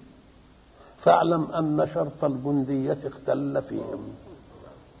فاعلم أن شرط الجندية اختل فيهم.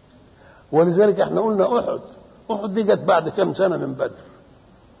 ولذلك احنا قلنا أحد دي جت بعد كم سنة من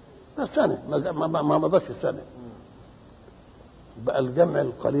بدر، سنة ما مضاش سنة. بقى الجمع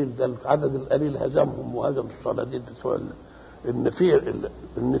القليل ده العدد القليل هزمهم وهزم الصناديد بتوع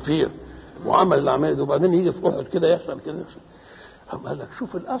النفير وعمل العملية دي. وبعدين يجي في أحد كده يحصل كده. قال لك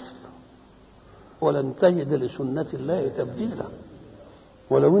شوف الأصل، ولن تجد لسنة الله تبديلا،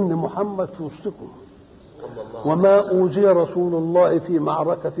 ولو إن محمد في وسطكم وما أوذي رسول الله في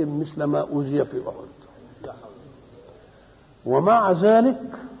معركة مثل ما أوذي في أحد، ومع ذلك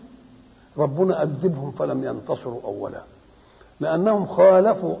ربنا أدبهم فلم ينتصروا أولا، لأنهم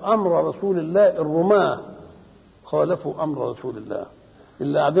خالفوا أمر رسول الله. الرماة خالفوا أمر رسول الله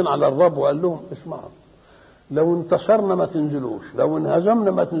اللي قاعدين على الرب، وقال لهم اسمعوا لو انتصرنا ما تنزلوش، لو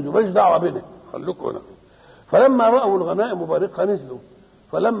انهزمنا ما تنزلوش، ماليش دعوة بنا، خليكم هنا. فلما رأوا الغنائم مبارقة نزلوا.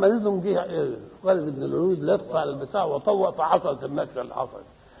 فلما نزلوا جه خالد بن الوليد لف على البتاع وطوق، فحصلت النكسة اللي حصلت.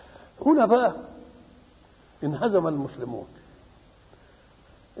 هنا بقى انهزم المسلمون،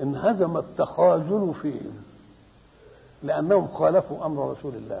 انهزم التخاذل فيهم لأنهم خالفوا أمر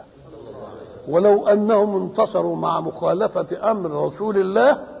رسول الله. ولو أنهم انتصروا مع مخالفة أمر رسول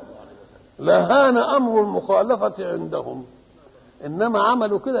الله لهان أمر المخالفة عندهم، إنما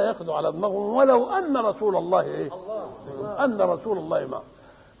عملوا كده ياخدوا على دماغهم. ولو أن رسول الله إيه؟ أن رسول الله معه.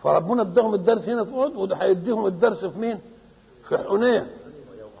 فربنا اداهم الدرس هنا في أحد، وده هيديهم الدرس في مين؟ في حنين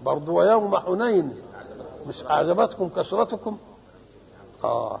برضه. ويوم حنين مش أعجبتكم كثرتكم؟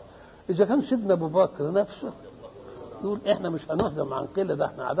 إذا كان سيدنا أبو بكر نفسه يقول إحنا مش هنهزم عن قلة، ده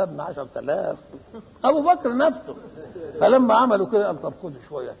إحنا عددنا 10,000. أبو بكر نفسه. فلما عملوا كده قال طب خدوا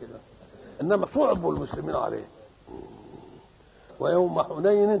شوية كده، إنما صعبوا المسلمين عليه. ويوم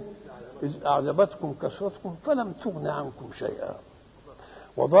حنين إذ أعجبتكم كثرتكم فلم تغن عنكم شيئا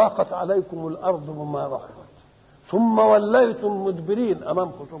وضاقت عليكم الأرض بما رحبت ثم وليتم مدبرين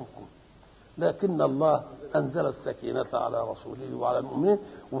أمام خصومكم، لكن الله أنزل السكينة على رسوله وعلى المؤمنين.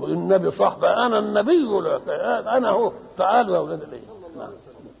 والنبي صاحبه أنا النبي، أنا هو، تعالوا يا أولاد الإيه.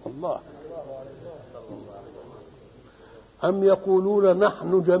 الله. أم يقولون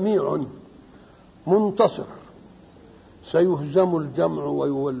نحن جميع منتصر سيهزم الجمع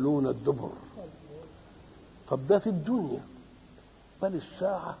ويولون الدبر. طب ده في الدنيا، بل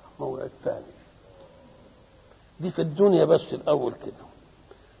الساعة موعد ثاني. دي في الدنيا بس الأول كده.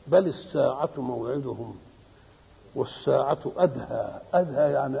 بل الساعة موعدهم والساعة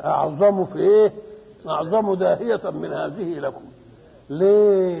أدهى يعني أعظم في إيه؟ أعظم داهية من هذه لكم.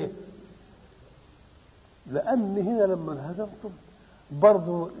 ليه؟ لأن هنا لما انهزمتم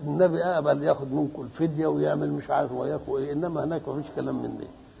برضو النبي قبل ياخد منكم الفدية ويعمل مش عارف وياكم إيه، إنما هناك مفيش كلام من ده.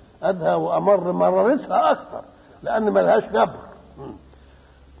 أدهى وأمر مررتها أكثر لأن ما لهاش جبر.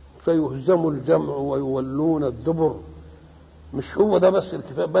 فيهزم الجمع ويولون الدبر. مش هو ده بس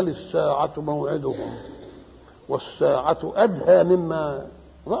الكفاية، بل الساعة موعدهم والساعة أدهى مما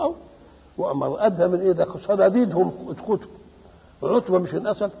رأوا وأمر. أدهى من إيه؟ ده صناديدهم اتقتلوا. عتبة مش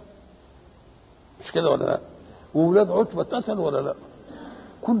انقتل؟ مش كده ولا لا؟ وولاد عتبة اتقتلوا ولا لا؟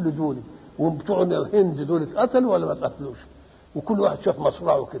 كل دول وبتوع الهند دول اتقتلوا ولا ما اتقتلوش؟ وكل واحد شاف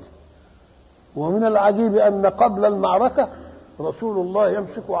مصرعه كده. ومن العجيب أن قبل المعركة رسول الله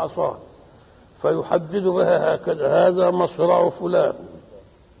يمسك عصاه فيحدد بها هكذا: هذا مصرع فلان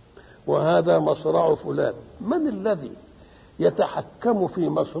وهذا مصرع فلان. من الذي يتحكم في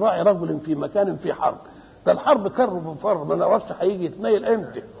مصرع رجل في مكان في حرب؟ ده الحرب كر بفر، ما نعرفش هيجي يتنيل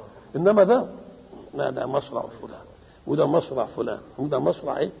امتى. انما ده لا، ده مصرع فلان وده مصرع فلان وده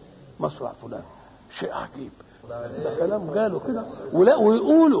مصرع ايه؟ مصرع فلان. شيء عجيب. ده كلام قالوا كده ولا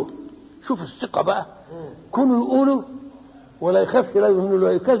ويقولوا. شوف الثقة بقى، كونوا يقولوا ولا يخاف لا انه لو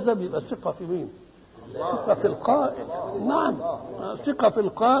يكذب. يبقى الثقة في مين؟ ثقة في القائل. نعم، ثقة في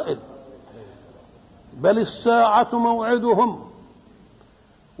القائل. بل الساعة موعدهم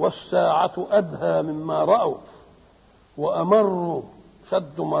والساعة أدهى مما رأوا وأمروا،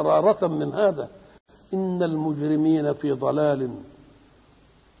 شد مرارة من هذا. إن المجرمين في ضلال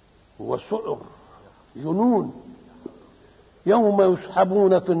وسعر جنون يوم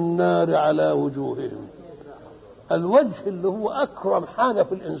يسحبون في النار على وجوههم. الوجه اللي هو أكرم حاجة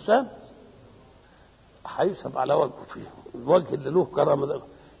في الإنسان هيسحب على وجهه فيه، الوجه اللي له كرامة ده.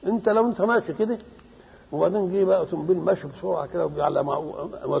 أنت لو أنت ماشي كده وبعدين جه بقى أوتوموبيل ماشي بسرعة كده على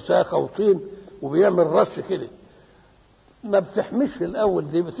وساخة وطين وبيعمل رش كده، ما بتحمش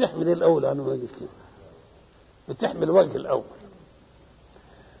الأول دي، بتحمي دي الأول عن وجه كده، بتحمي الوجه الأول.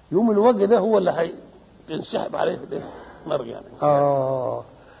 يوم الوجه ده هو اللي هينسحب عليه في النار يعني.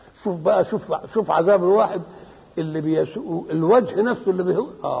 شوف بقى، شوف عذاب الواحد اللي بيسوء الوجه نفسه اللي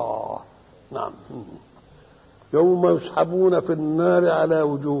بيهو. نعم. يوم يسحبون في النار على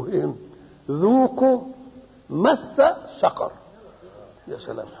وجوههم ذوقوا مس سقر. يا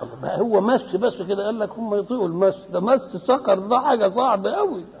سلام، الله هو مس بس كده، قال لك هم يطيقوا المس ده، مس سقر ده حاجه صعبه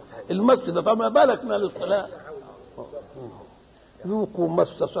قوي المس ده، فما بالك من الاصطلاح. ذوقوا مس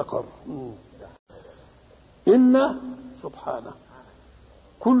سقر. إن سبحانه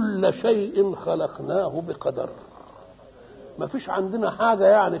كل شيء خلقناه بقدر. ما فيش عندنا حاجة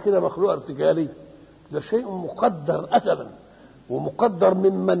يعني كده مخلوق ارتجالي، ده شيء مقدر أزلا، ومقدر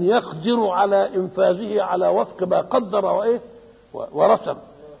ممن يقدر على إنفاذه على وفق ما قدر وإيه ورسم.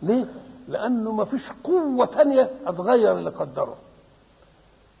 ليه؟ لأنه ما فيش قوة تانية هتغير اللي قدره.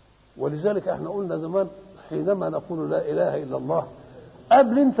 ولذلك احنا قلنا زمان حينما نقول لا إله إلا الله،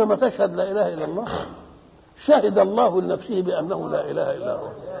 قبل انت ما تشهد لا إله إلا الله شهد الله لنفسه بأنه لا إله إلا هو.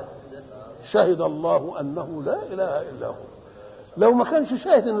 شهد الله أنه لا إله إلا هو. لو ما كانش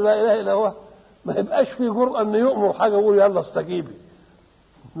شاهد أنه لا إله إلا هو ما يبقاش في جرأة أن يؤمر حاجة يقول يلا استجيبي.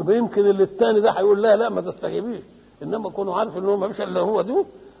 يمكن اللي الثاني ده هيقول لا ما تستجيبيش، إنما كونه عارف أنه ما فيش إلا هو ده،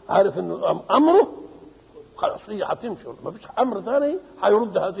 عارف أنه أمره خلاص هي هتمشي، ما فيش أمر ثاني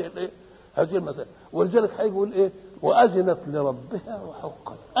هيرد هذه المسألة. ولذلك هيقول إيه؟ وأذنت لربها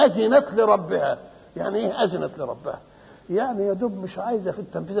وحقت. أذنت لربها يعني إيه؟ أذنت لربها يعني يا دوب مش عايزة في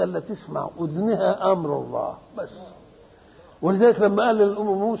التنفيذ إلا تسمع أذنها أمر الله بس. ولذلك لما قال للأم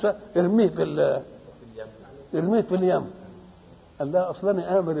موسى ارميه في اليم، قال لها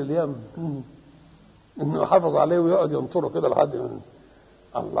أصلا آمر اليم إنه حافظ عليه ويقعد ينطره كده لحد من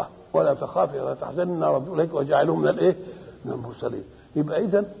الله. ولا تخافي ولا تحزني رب إليك وجعله من الإيه؟ من المرسلين. يبقى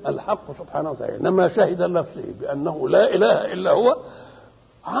إذن الحق سبحانه وتعالى لما شهد لنفسه بأنه لا إله إلا هو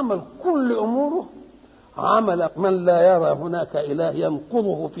عمل كل أموره، عمل من لا يرى هناك إله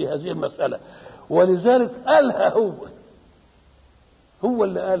ينقضه في هذه المسألة. ولذلك قالها هو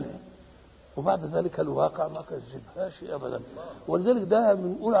اللي قالها، وبعد ذلك الواقع ما كذبهاش أبدا. ولذلك ده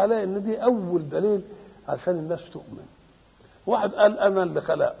بنقول عليه إن دي أول دليل عشان الناس تؤمن. واحد قال أنا اللي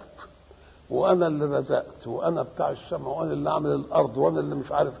خلقت وأنا اللي رزقت وأنا بتاع السماء وأنا اللي عامل الأرض وأنا اللي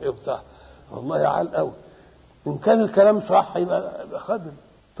مش عارف إيه بتاع، والله عال قوي. إن كان الكلام صح يبقى خدم.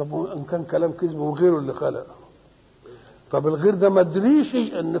 طب وإن كان كلام كذب وغيره اللي خلق، طب الغير ده ما ادريش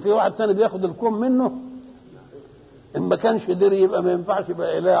ان في واحد تاني بياخد الكون منه؟ ان ما كانش دري يبقى ما ينفعش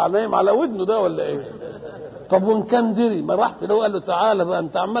يبقى اله، نايم على ودنه ده ولا ايه؟ طب وان كان دري ما راح له قال له تعالى بقى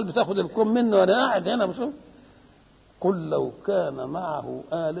انت عمال بتاخد الكون منه وانا قاعد هنا بشوف. قل لو كان معه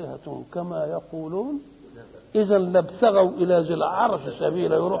آلهة كما يقولون اذا لابتغوا الى ذي العرش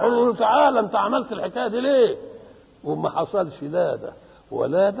سبيلا. يروحوا له تعالى انت عملت الحكايه دي ليه؟ وما حصلش لا ده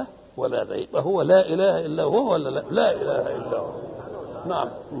ولا ده ولا ده. يبقى هو لا اله الا هو ولا لا؟ لا اله الا هو. نعم.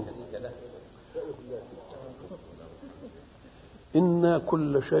 إنا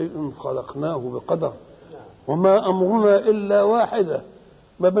كل شيء خلقناه بقدر وما أمرنا إلا واحدة.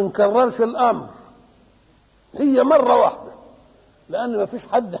 ما بنكررش الأمر، هي مرة واحدة لأن ما فيش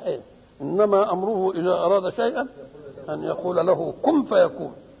حد حين. إنما أمره إذا أراد شيئا أن يقول له كن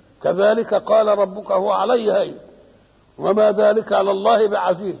فيكون. كذلك قال ربك هو علي هين وما ذلك على الله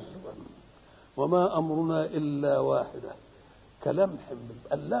بعزيز. وما أمرنا إلا واحدة كلمح.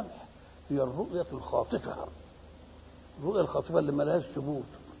 اللمح هي الرؤية الخاطفة، الرؤية الخاطفة اللي ما لهاش ثبوت.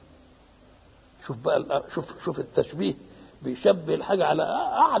 شوف بقى، شوف التشبيه بيشبه الحاجة على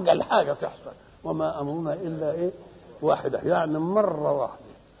أعجل حاجة تحصل. وما أمرنا إلا إيه؟ واحدة، يعني مرة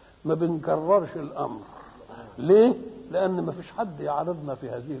واحدة ما بنكررش الأمر. ليه؟ لأن ما فيش حد يعارضنا في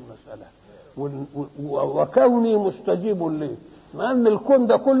هذه المسألة. وكوني مستجيب ليه، مع أن الكون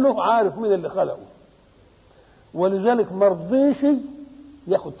ده كله عارف مين اللي خلقه. ولذلك مرضيش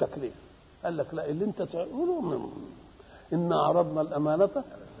ياخد تكليف، قال لك لا اللي انت تقوله إن عرضنا الأمانة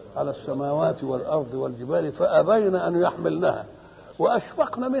على السماوات والأرض والجبال فأبين أن يحملنها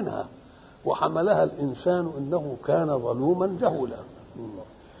وأشفقن منها وحملها الإنسان إنه كان ظلوما جهولا.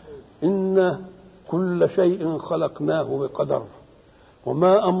 إن كل شيء خلقناه بقدر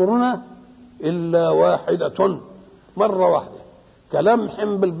وما أمرنا إلا واحدة، مرة واحدة كلمح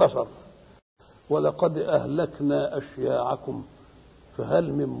بالبصر. ولقد أهلكنا أشياعكم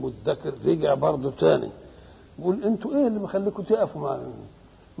فهل من مدكر. رجع برضه تاني يقول انتوا ايه اللي مخليكم تقفوا معنا؟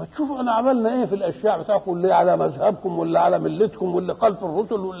 ما تشوفوا احنا عملنا ايه في الاشياء بتاعكم اللي على مذهبكم واللي على ملتكم واللي خلف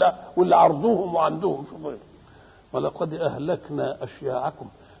الرسل واللي عرضوهم وعندهم. شوفوا ايه. ولقد أهلكنا أشياعكم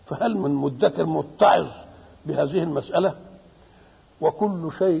فهل من مدكر متعظ بهذه المسألة. وكل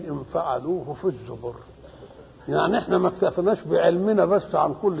شيء فعلوه في الزبر. يعني احنا ما اكتفناش بعلمنا بس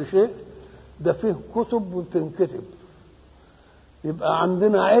عن كل شيء، ده فيه كتب وتنكتب. يبقى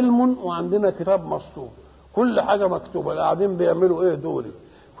عندنا علم وعندنا كتاب مسطور، كل حاجة مكتوبة. قاعدين بيعملوا ايه دول؟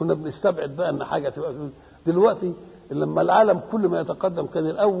 كنا بنستبعد بقى ان حاجة تبقى. دلوقتي لما العالم كل ما يتقدم، كان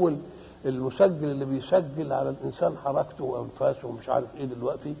الاول المسجل اللي بيسجل على الانسان حركته وانفاسه ومش عارف ايه.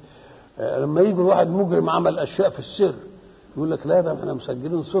 دلوقتي لما يجي واحد مجرم عمل اشياء في السر، يقول لك لا ده احنا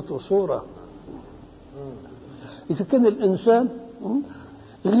مسجلين صوت وصورة. اذا كان الانسان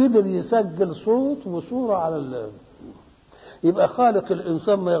قدر يسجل صوت وصورة على يبقى خالق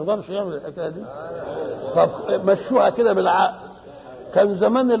الانسان ما يقدرش يعمل الحكايه دي. طب مشوها كده بالعقل. كان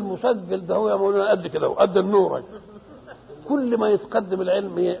زمان المسجل ده هو يعملون قد كده وقد النور، كل ما يتقدم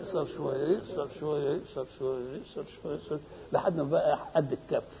العلم يقصر شويه يقصر شويه يقصر شويه يقصر شويه لحد ما بقى قد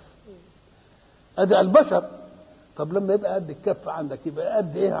الكف. ادي البشر. طب لما يبقى قد الكف عندك يبقى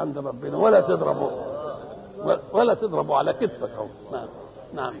قد ايه عند ربنا؟ ولا تضربه على كتفك اهو. نعم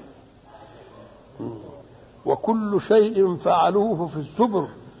نعم. وكل شيء فعلوه في الزبر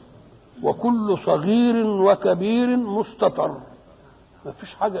وكل صغير وكبير مستطر. ما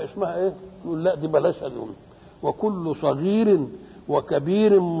فيش حاجة اسمها ايه نقول لا دي بلاش اليوم. وكل صغير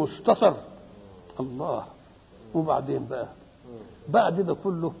وكبير مستطر. الله. وبعدين بقى بعد ده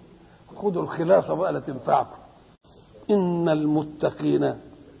كله خدوا الخلاصة بقى لا تنفعكم. إن المتقين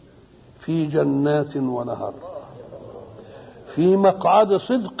في جنات ونهر في مقعد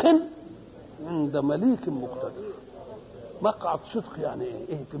صدق عند مليك مقتدر. مقعد صدق يعني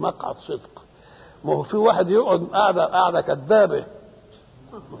ايه في مقعد صدق؟ ما هو في واحد يقعد قاعده كذابه،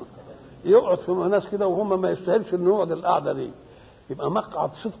 يقعد في ناس كده وهم ما يستاهلش انه يقعد القعده دي. يبقى مقعد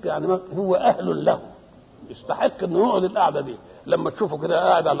صدق يعني هو اهل له، يستحق انه يقعد القعده دي. لما تشوفه كده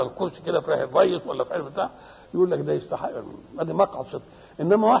قاعد على الكرسي كده في الريس ولا في بتاع، يقول لك ده يستحق. ادي مقعد صدق.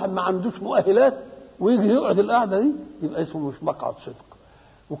 انما واحد ما عندوش مؤهلات ويجي يقعد القعده دي يبقى اسمه مش مقعد صدق.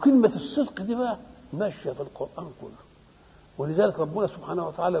 وكلمة الصدق دي بقى ماشية في القرآن كله. ولذلك ربنا سبحانه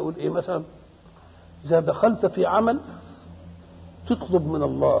وتعالى يقول ايه مثلا؟ إذا دخلت في عمل تطلب من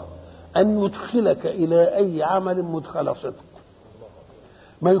الله أن يدخلك إلى أي عمل مدخل صدق.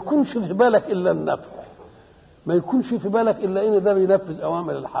 ما يكونش في بالك إلا النفع، ما يكونش في بالك إلا إن ده بينفذ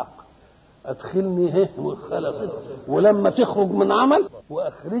أوامر الحق. أدخلني مدخل صدق، ولما تخرج من عمل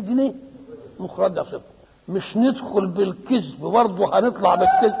وأخرجني مخرج صدق. مش ندخل بالكذب برضه هنطلع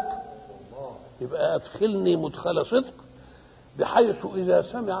بالكذب. يبقى أدخلني مدخل صدق، بحيث إذا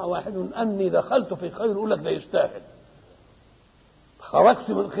سمع واحد أني دخلت في خير يقول لك ده يستاهل. خرجت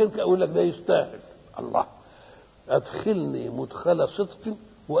من خيرك أقول لك ده يستاهل. الله. أدخلني مدخل صدق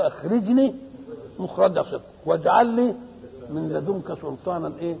وأخرجني مخرج صدق واجعل لي من لدنك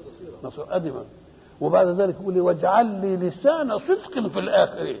سلطانا إيه نصر أدما. وبعد ذلك يقول لي واجعل لي لسان صدق في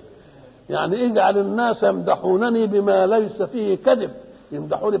الآخرين. يعني اجعل الناس يمدحونني بما ليس فيه كذب،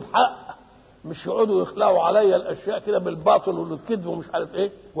 يمدحوني بحق، مش يقعدوا يخلعوا علي الاشياء كده بالباطل والكذب ومش عارف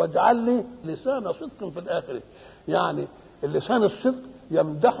ايه. واجعل لي لسان صدق في الاخره. يعني اللسان الصدق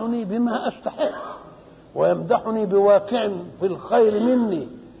يمدحني بما استحق ويمدحني بواقع في الخير مني،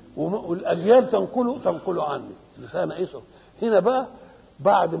 والاجيال تنقل عني. لسان ايه صدق. هنا بقى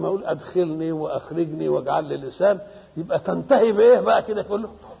بعد ما اقول ادخلني واخرجني واجعل لي لسان، يبقى تنتهي بايه بقى كده كله؟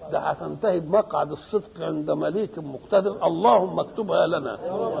 ده هتنتهي بمقعد الصدق عند مليك مقتدر. اللهم اكتبها لنا.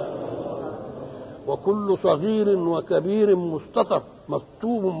 وكل صغير وكبير مستتر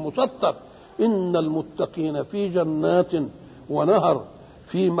مكتوب مسطر. إن المتقين في جنات ونهر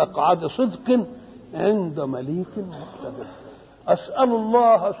في مقعد صدق عند مليك مقتدر. أسأل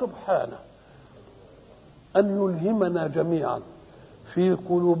الله سبحانه أن يلهمنا جميعا في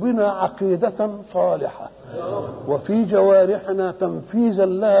قلوبنا عقيدة صالحة، وفي جوارحنا تنفيذا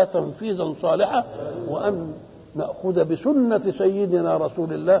لها تنفيذا صالحا، وأن نأخذ بسنة سيدنا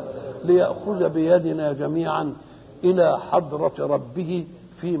رسول الله ليأخذ بيدنا جميعا إلى حضرة ربه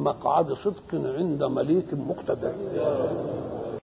في مقعد صدق عند مليك مقتدر.